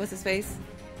 what's his face?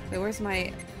 Wait, where's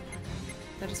my...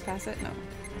 Did I just pass it? No.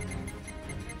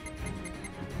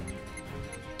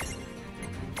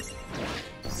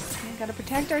 Okay, gotta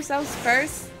protect ourselves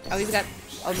first. Oh, he's got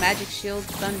a magic shield,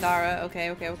 Thundara.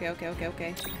 Okay.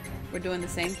 We're doing the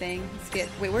same thing. Let's get...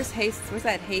 Wait, where's haste? Where's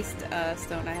that haste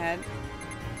stone I had?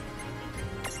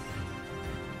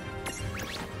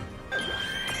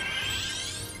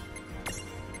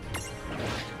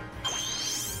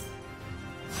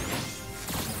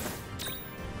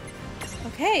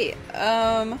 Okay,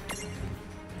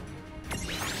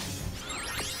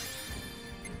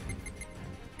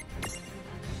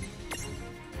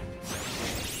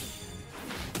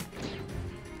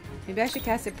 maybe I should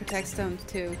cast it Protect Stones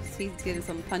too, so he's getting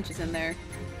some punches in there.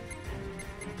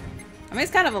 I mean,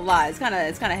 it's kind of a lot. It's kind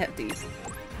of hefty.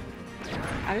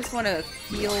 I just want to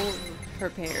feel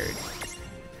prepared,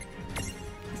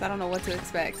 because I don't know what to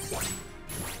expect.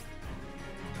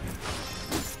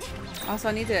 Also,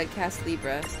 I need to cast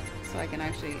Libra, so I can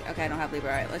actually... Okay, I don't have Libra.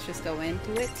 Alright, let's just go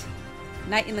into it.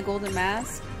 Knight in the Golden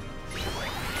Mask.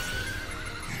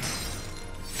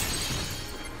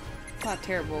 It's not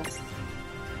terrible.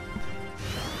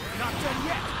 Not done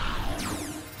yet!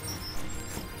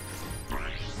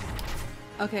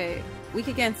 Okay, weak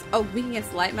against... Oh, weak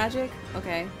against light magic?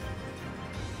 Okay.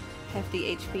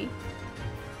 Hefty HP.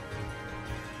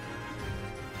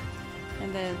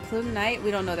 And then Plume Knight,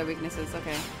 we don't know their weaknesses.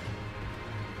 Okay.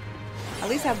 At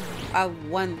least have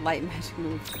one light magic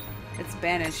move. It's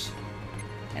Banish.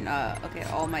 And okay,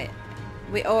 all my.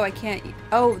 Wait, oh, I can't.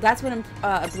 Oh, that's what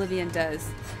Oblivion does.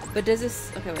 But does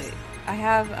this? Okay, wait. I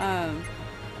have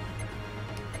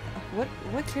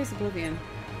What cures Oblivion?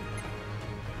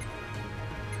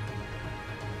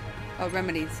 Oh,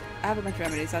 remedies. I have a bunch of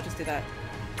remedies. I'll just do that.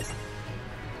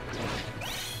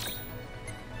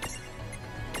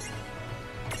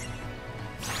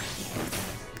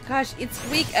 Gosh, it's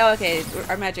weak. Oh, okay.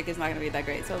 Our magic is not gonna be that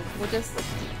great, so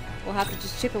we'll have to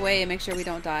just chip away and make sure we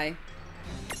don't die.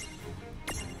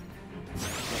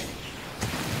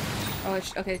 Oh,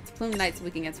 okay. It's Plume Knight's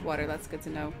weak against water. That's good to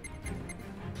know.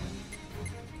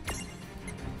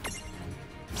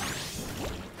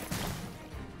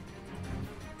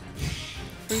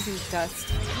 Freezing dust.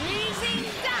 Freezing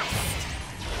dust!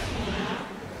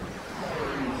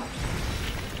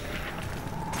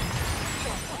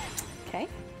 Okay.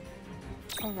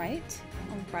 Alright.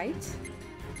 Alright.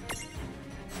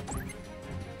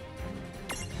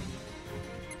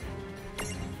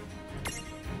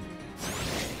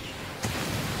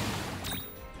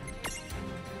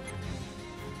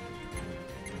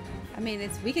 I mean,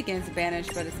 it's weak against Banish,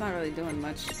 but it's not really doing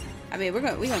much. I mean, we're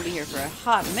gonna be here for a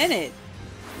hot minute.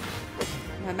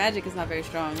 My magic is not very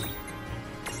strong.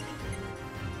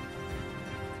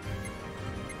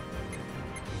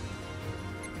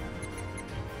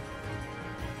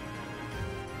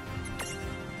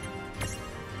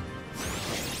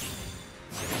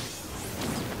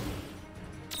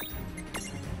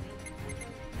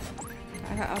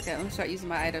 Okay, let me start using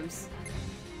my items.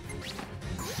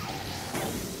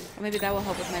 Or maybe that will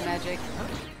help with my magic.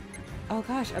 Oh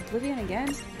gosh, Oblivion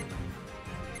again?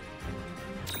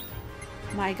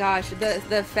 My gosh, the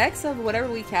effects of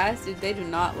whatever we cast, dude, they do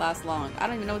not last long. I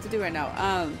don't even know what to do right now.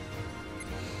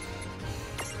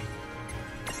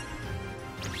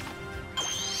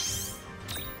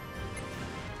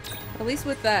 At least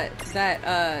with that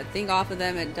thing off of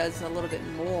them, it does a little bit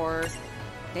more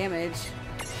damage.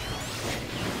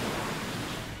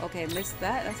 Okay, missed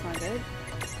that. That's not good.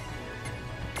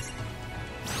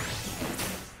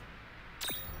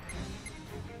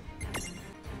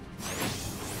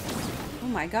 Oh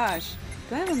my gosh.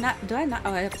 Do I have a not? Do I not?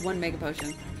 Oh, I have one Mega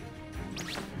Potion.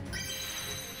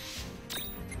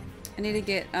 I need to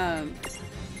get, I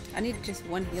need just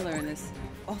one healer in this.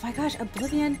 Oh my gosh,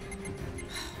 Oblivion!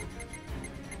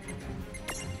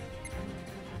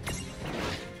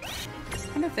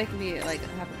 I wonder if they can be, like,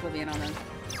 have Oblivion on them.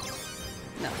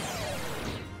 No.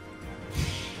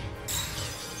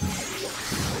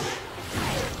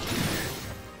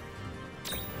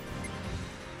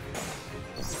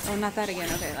 Oh, not that again.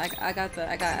 Okay, I got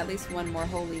at least one more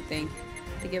holy thing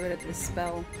to get rid of this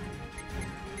spell.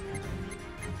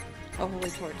 Oh, holy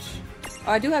torch.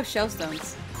 Oh, I do have shell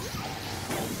stones.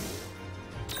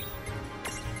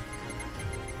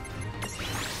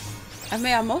 I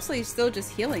mean, I'm mostly still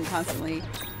just healing constantly.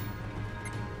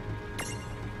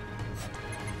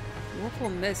 Whirlpool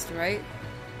missed, right?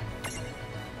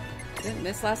 Didn't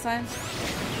miss last time?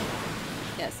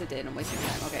 Yes, it did. I'm wasting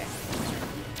time. Okay.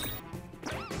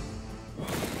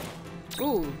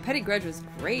 Ooh, Petty Grudge was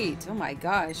great. Oh my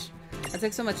gosh. I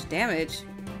took so much damage.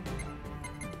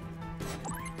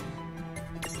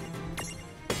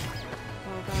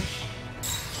 Oh gosh.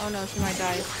 Oh no, she might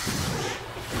die.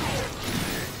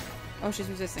 Oh, she's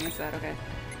resisting instead. Okay.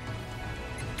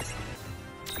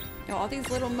 You know, all these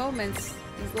little moments,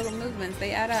 these little movements,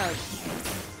 they add up.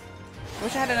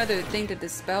 Wish I had another thing to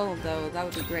dispel, though. That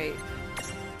would be great.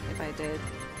 If I did.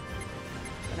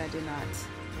 But I do not.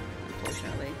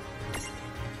 Unfortunately.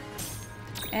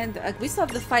 And we still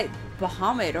have to fight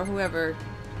Bahamut or whoever.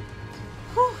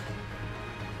 Whew.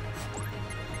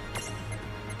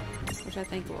 Which I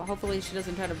think, well, hopefully she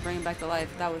doesn't try to bring him back to life.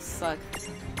 That would suck.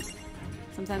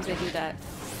 Sometimes they do that.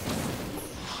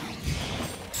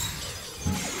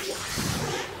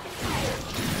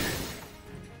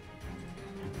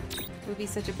 It would be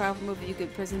such a powerful move if you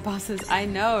could prison bosses. I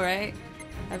know, right?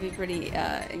 That'd be pretty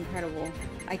incredible.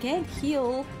 I can't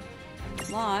heal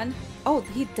Lon. Oh,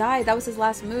 he died. That was his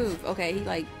last move. Okay, he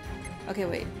like... Okay,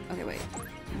 wait. Okay, wait.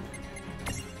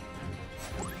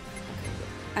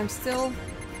 I'm still...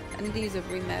 I need to use a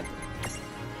remap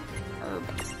herb.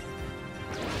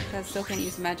 I still can't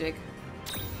use magic.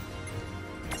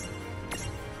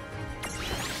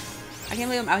 I can't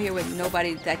believe I'm out here with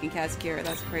nobody that can cast Cure.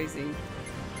 That's crazy.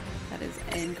 That is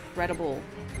incredible.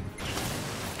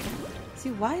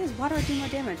 See, why is water doing more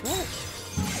damage? What?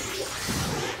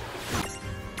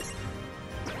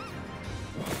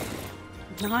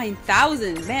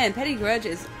 $9,000! Man, Petty Grudge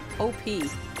is OP. You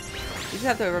just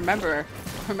have to remember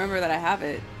that I have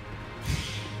it.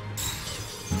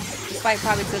 This fight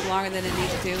probably took longer than it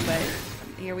needed to, but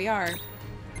here we are.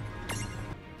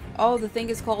 Oh, the thing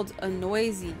is called a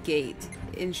noisy gate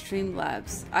in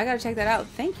Streamlabs. I gotta check that out.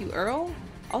 Thank you, Earl.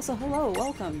 Also, hello,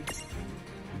 welcome.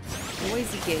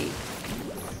 Noisy gate.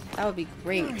 That would be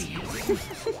great.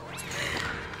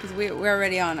 Because we're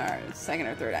already on our second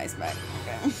or third ice pack.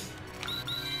 Okay.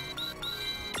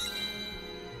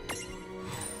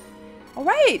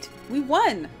 Alright! We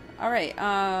won! Alright,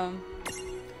 I'm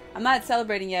not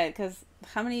celebrating yet, because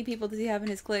how many people does he have in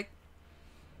his clique?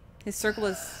 His circle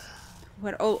is...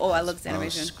 What? Oh, I love this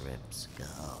animation. Scripts go.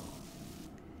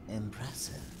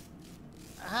 Impressive.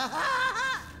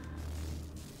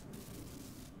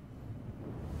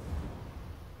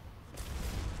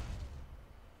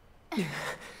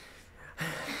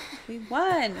 We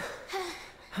won!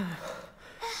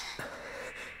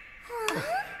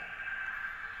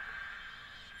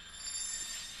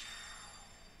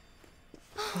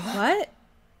 What?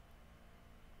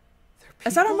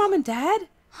 Is that our mom and dad?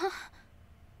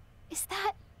 Is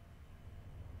that...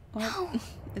 What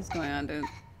is going on, dude?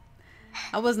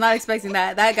 I was not expecting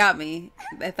that. That got me.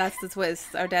 If that's the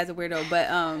twist. Our dad's a weirdo, but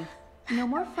No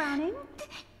more frowning.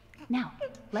 Now,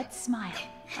 let's smile.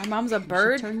 our mom's a You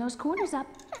bird? should turn those corners up,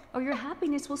 or your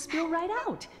happiness will spill right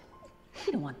out.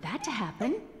 You don't want that to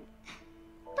happen.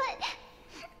 But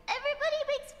everybody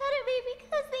makes fun of me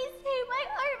because they say my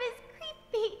arm is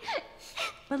creepy.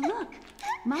 But look,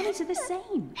 mommies are the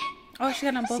same. Oh, she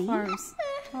got on both See? arms.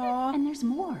 Aw. And there's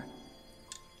more.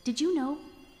 Did you know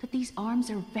that these arms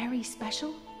are very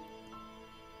special?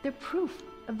 They're proof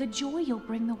of the joy you'll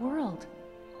bring the world.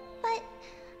 But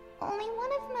only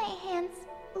one of my hands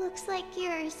looks like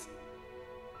yours.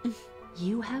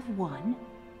 You have one,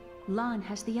 Lan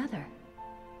has the other.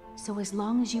 So as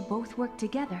long as you both work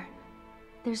together,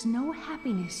 there's no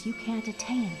happiness you can't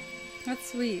attain.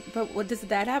 That's sweet. But what, does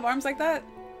dad have arms like that?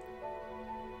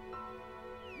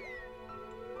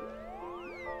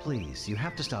 Please, you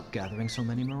have to stop gathering so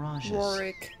many mirages.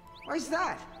 Warwick. Why's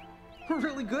that? We're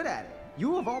really good at it.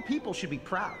 You of all people should be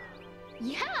proud.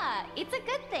 Yeah, it's a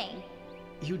good thing.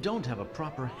 You don't have a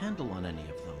proper handle on any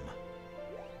of them.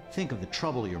 Think of the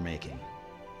trouble you're making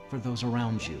for those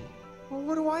around you. Well,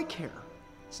 what do I care?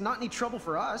 It's not any trouble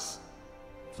for us.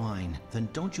 Fine, then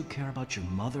don't you care about your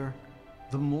mother?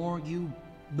 The more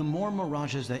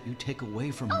mirages that you take away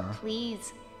from her.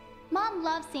 Please. Mom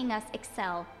loves seeing us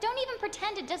excel. Don't even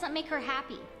pretend it doesn't make her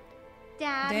happy.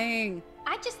 Dad, Dang.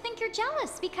 I just think you're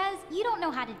jealous because you don't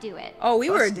know how to do it. Oh, we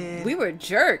Busted. were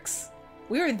jerks.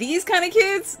 We were these kind of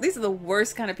kids. These are the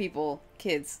worst kind of people.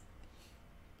 Kids.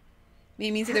 Me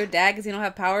means their dad because he don't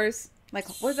have powers. Like,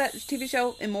 what is that TV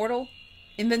show? Immortal?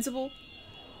 Invincible?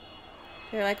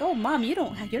 They're like, oh, mom, you're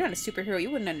not a superhero. You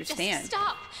wouldn't understand. Just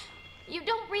stop. You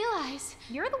don't realize.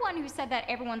 You're the one who said that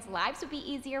everyone's lives would be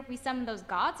easier if we summoned those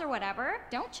gods or whatever.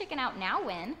 Don't chicken out now,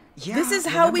 Win. Yeah, This is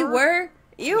how we remember? were?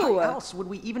 Ew. Why else would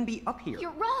we even be up here?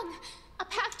 You're wrong. A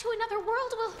path to another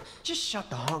world will... Just shut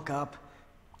the honk up.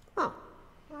 Oh,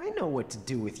 I know what to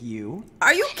do with you.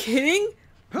 Are you kidding?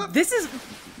 This is...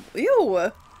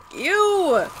 Ew.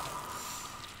 Ew.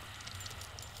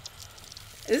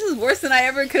 This is worse than I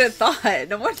ever could have thought.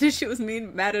 No wonder she was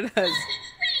mad at us.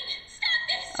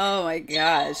 Oh my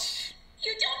gosh.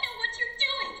 You don't know what you're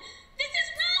doing. This is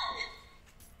wrong.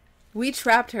 We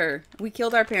trapped her. We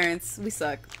killed our parents. We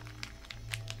suck.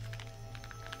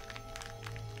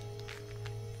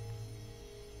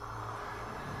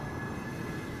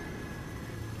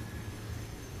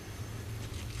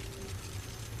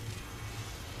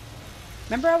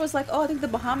 Remember I was like, oh, I think the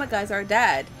Bahama guy's our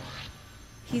dad.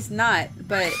 He's not,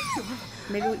 but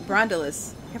maybe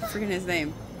Brondulus. I kept forgetting his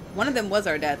name. One of them was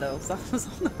our dad, though, so I was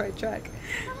on the right track.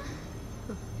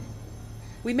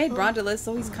 We made Brondulus,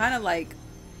 so he's kind of like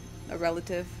a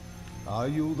relative. Are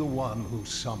you the one who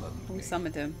summoned We me?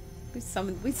 summoned him. We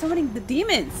summoning the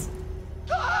demons.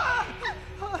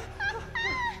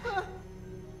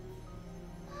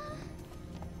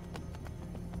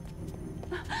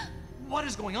 What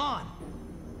is going on?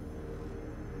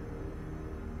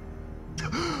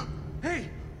 Hey,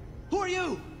 who are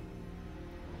you?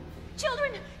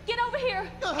 Children, get over here.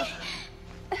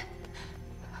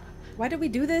 Why did we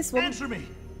do this? What Answer me.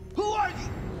 Who are you?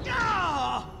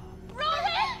 Ah!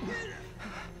 Rowan!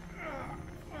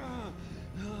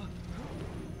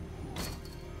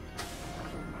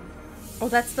 Oh,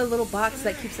 that's the little box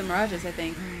that keeps the mirages, I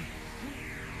think.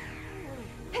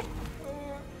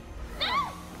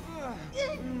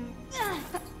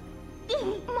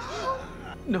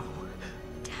 No,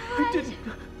 I didn't.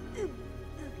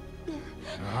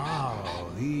 Ah,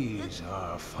 these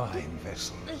are fine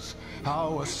vessels.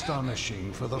 How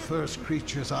astonishing for the first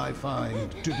creatures I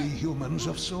find to be humans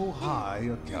of so high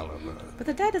a caliber. But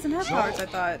the dad doesn't have hearts, I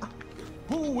thought.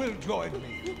 Who will join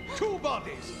me? 2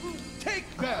 bodies! Take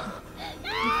them!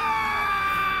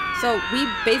 So we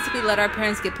basically let our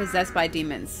parents get possessed by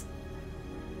demons.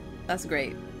 That's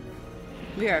great.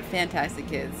 We are fantastic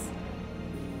kids.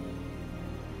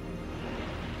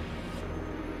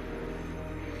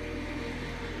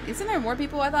 Isn't there more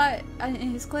people, I thought,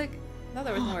 in his clique? I thought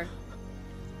there was more.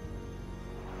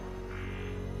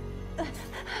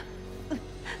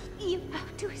 You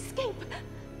have to escape.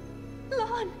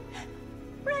 Lon,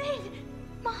 Rain,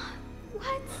 Mom,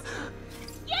 what?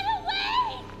 Get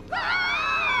away!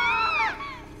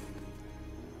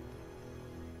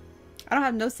 I don't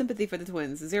have no sympathy for the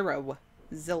twins. Zero.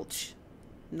 Zilch.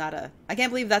 Nada. I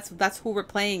can't believe that's who we're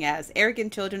playing as.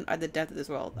 Arrogant children are the death of this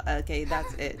world. Okay,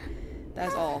 that's it.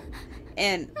 That's all.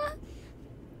 And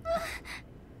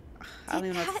I don't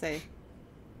even know what to say.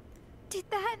 Did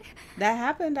that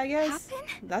happened, I guess. happen?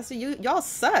 That's y'all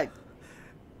suck.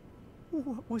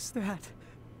 What was that?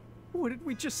 What did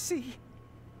we just see?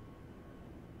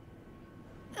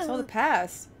 It's all the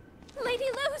past. Lady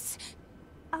Luce!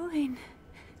 Owen.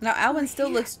 Now Alwyn still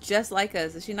looks just like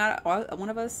us. Is she not one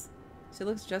of us? She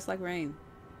looks just like Rain.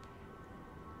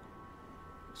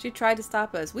 She tried to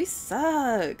stop us. We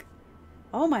suck.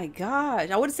 Oh my gosh.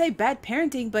 I would say bad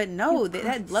parenting, but no, they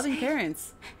had loving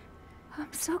parents.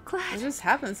 I'm so glad. It just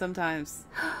happens sometimes.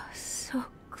 So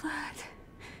glad.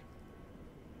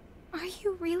 Are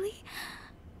you really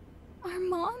our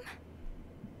mom?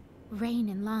 Rain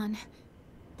and Lon,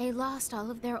 they lost all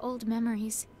of their old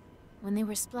memories when they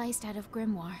were spliced out of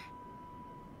Grimoire.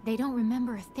 They don't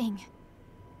remember a thing.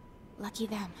 Lucky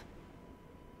them.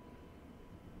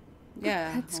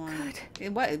 Yeah, That's good.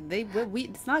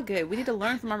 It's not good. We need to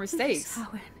learn from our mistakes. Please,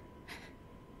 Owen.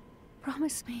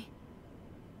 Promise me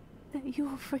that you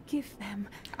will forgive them.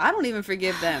 I don't even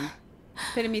forgive them.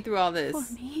 Putting me through all this.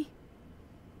 For me.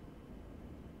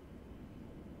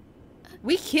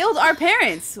 We killed our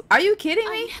parents. Are you kidding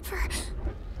me?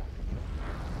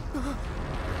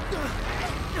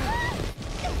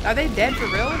 Are they dead for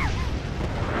real?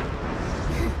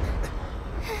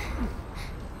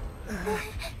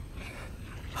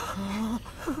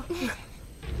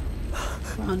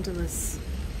 Rondulus.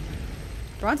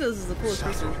 Rondulus is the coolest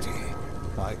creature. Subtlety.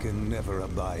 I can never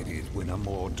abide it when a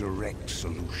more direct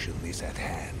solution is at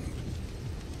hand.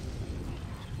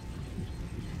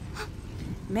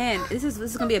 Man, this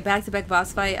is gonna be a back-to-back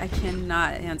boss fight. I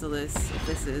cannot handle this.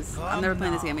 I'm never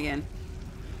playing this game again.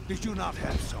 Did you not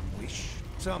have some wish?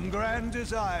 Some grand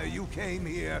desire you came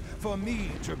here for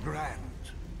me to grant?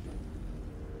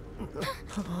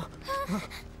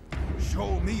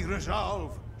 Show me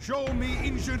resolve. Show me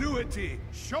ingenuity.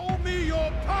 Show me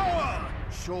your power.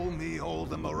 Show me all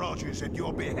the mirages at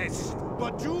your behest.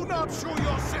 But do not show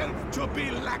yourself to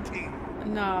be lacking.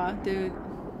 Nah, dude.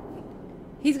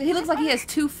 He looks like he has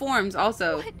 2 forms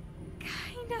also. What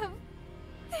kind of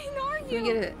thing are you? Can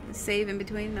we get a save in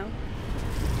between? No.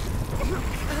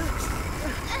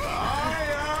 I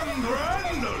am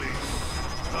Randolis,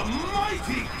 the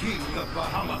mighty king of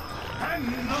Bahamut, and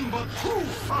number 2-5 of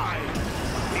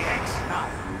the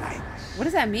X9 Knights. What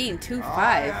does that mean? 2-5?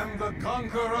 I am the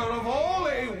conqueror of all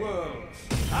A-worlds,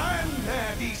 and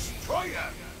their destroyer.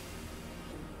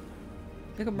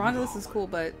 Look, Rondulus is cool,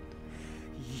 but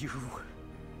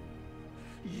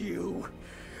You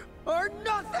are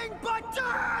nothing but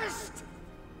dust!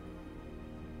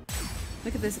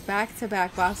 look at this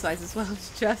back-to-back boss fights as well. I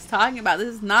was just talking about. This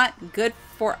is not good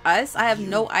for us. I have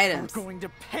no items. You're going to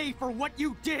pay for what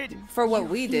you did! For what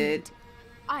we did.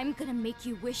 I'm gonna make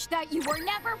you wish that you were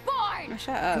never born! Oh,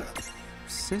 shut up.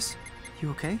 Sis, you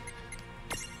okay?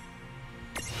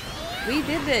 We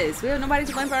did this. We have nobody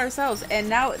to blame but ourselves. And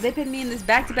now they put me in this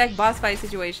back-to-back boss fight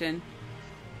situation.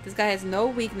 This guy has no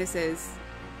weaknesses.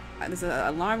 There's an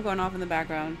alarm going off in the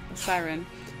background. A siren.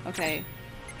 Okay.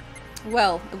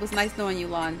 Well, it was nice knowing you,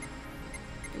 Lon.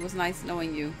 It was nice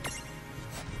knowing you.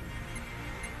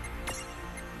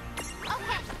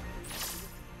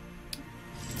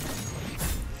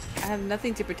 I have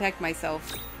nothing to protect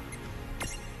myself.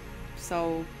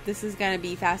 So, this is gonna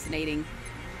be fascinating.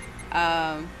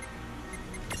 Take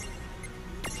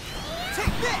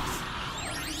this!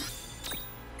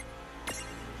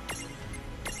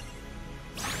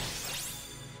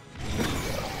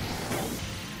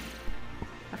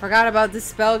 I forgot about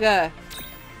this Spelga.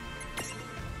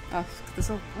 Oh,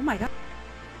 oh my god.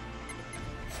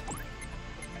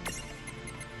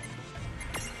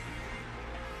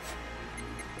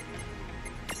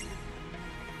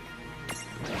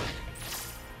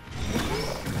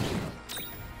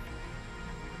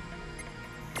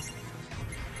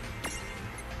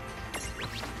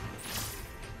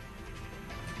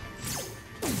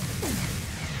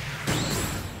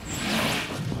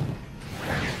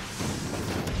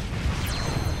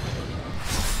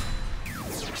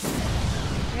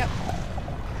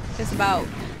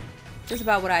 just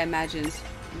about what I imagined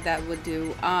that would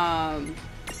do.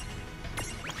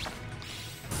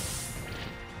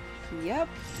 Yep.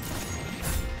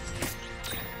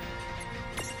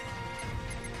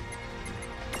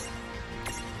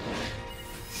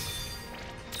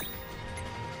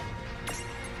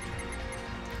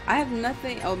 I have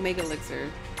nothing. Oh, Mega Elixir.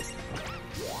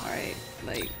 Alright,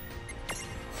 like.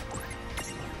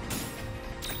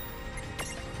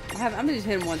 I'm gonna just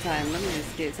hit him one time. Let me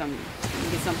just get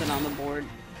something on the board.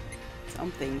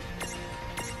 Something.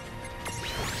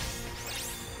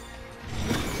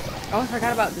 Oh, I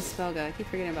forgot about the spell guy. I keep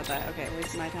forgetting about that. Okay,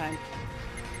 wasting my time.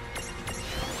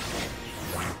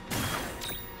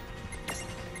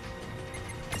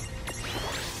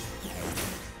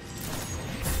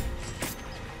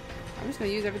 I'm just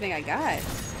gonna use everything I got,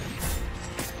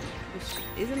 which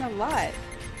isn't a lot.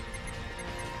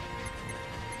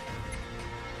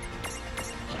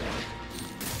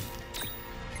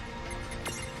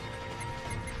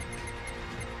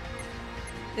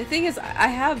 The thing is, I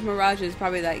have Mirages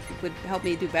probably that would help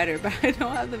me do better, but I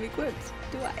don't have them equipped.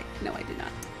 Do I? No, I do not.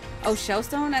 Oh,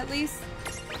 Shellstone at least?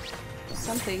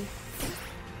 Something.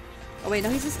 Oh wait,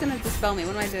 no, he's just gonna dispel me.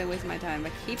 What am I doing wasting my time?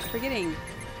 I keep forgetting.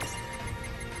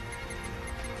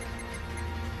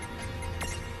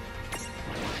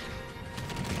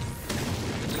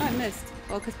 Oh, I missed.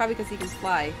 Well, probably because he can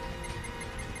fly.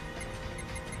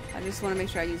 I just want to make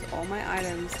sure I use all my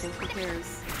items, because who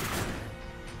cares?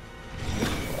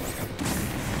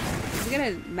 He's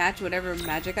gonna match whatever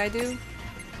magic I do,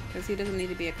 because he doesn't need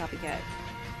to be a copycat.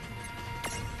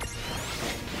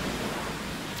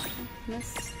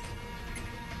 Miss.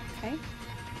 Okay.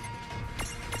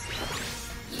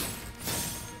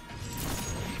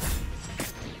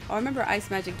 Oh, I remember ice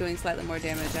magic doing slightly more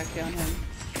damage actually on him.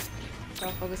 So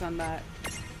I'll focus on that.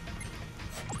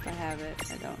 If I have it,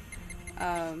 I don't.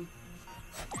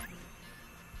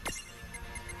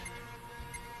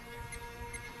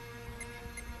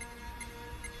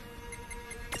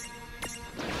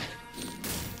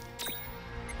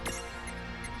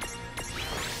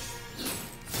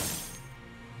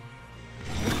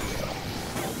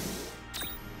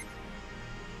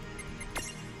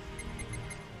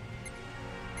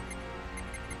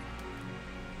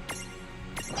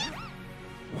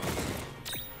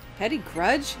 Petty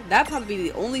Grudge? That'd probably be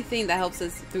the only thing that helps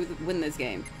us win this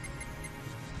game.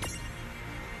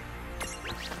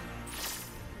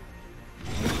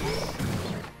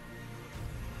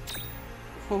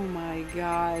 Oh my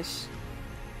gosh.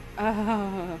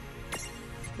 Wow.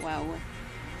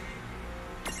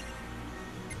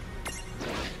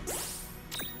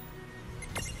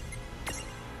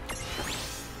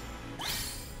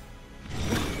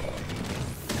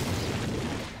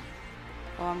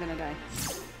 Oh, I'm gonna die.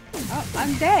 Oh,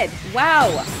 I'm dead. Wow.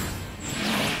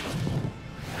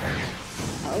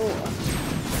 Oh.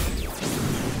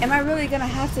 Am I really gonna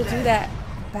have to do that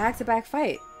back-to-back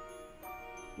fight?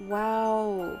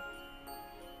 Wow.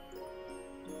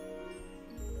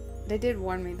 They did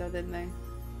warn me though, didn't they?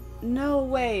 No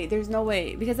way. There's no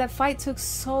way. Because that fight took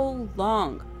so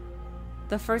long.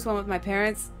 The first one with my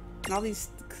parents and all these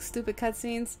stupid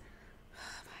cutscenes.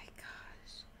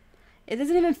 It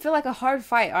doesn't even feel like a hard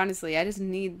fight, honestly. I just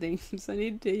need things. I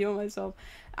need to heal myself.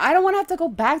 I don't want to have to go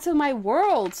back to my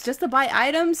worlds just to buy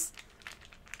items.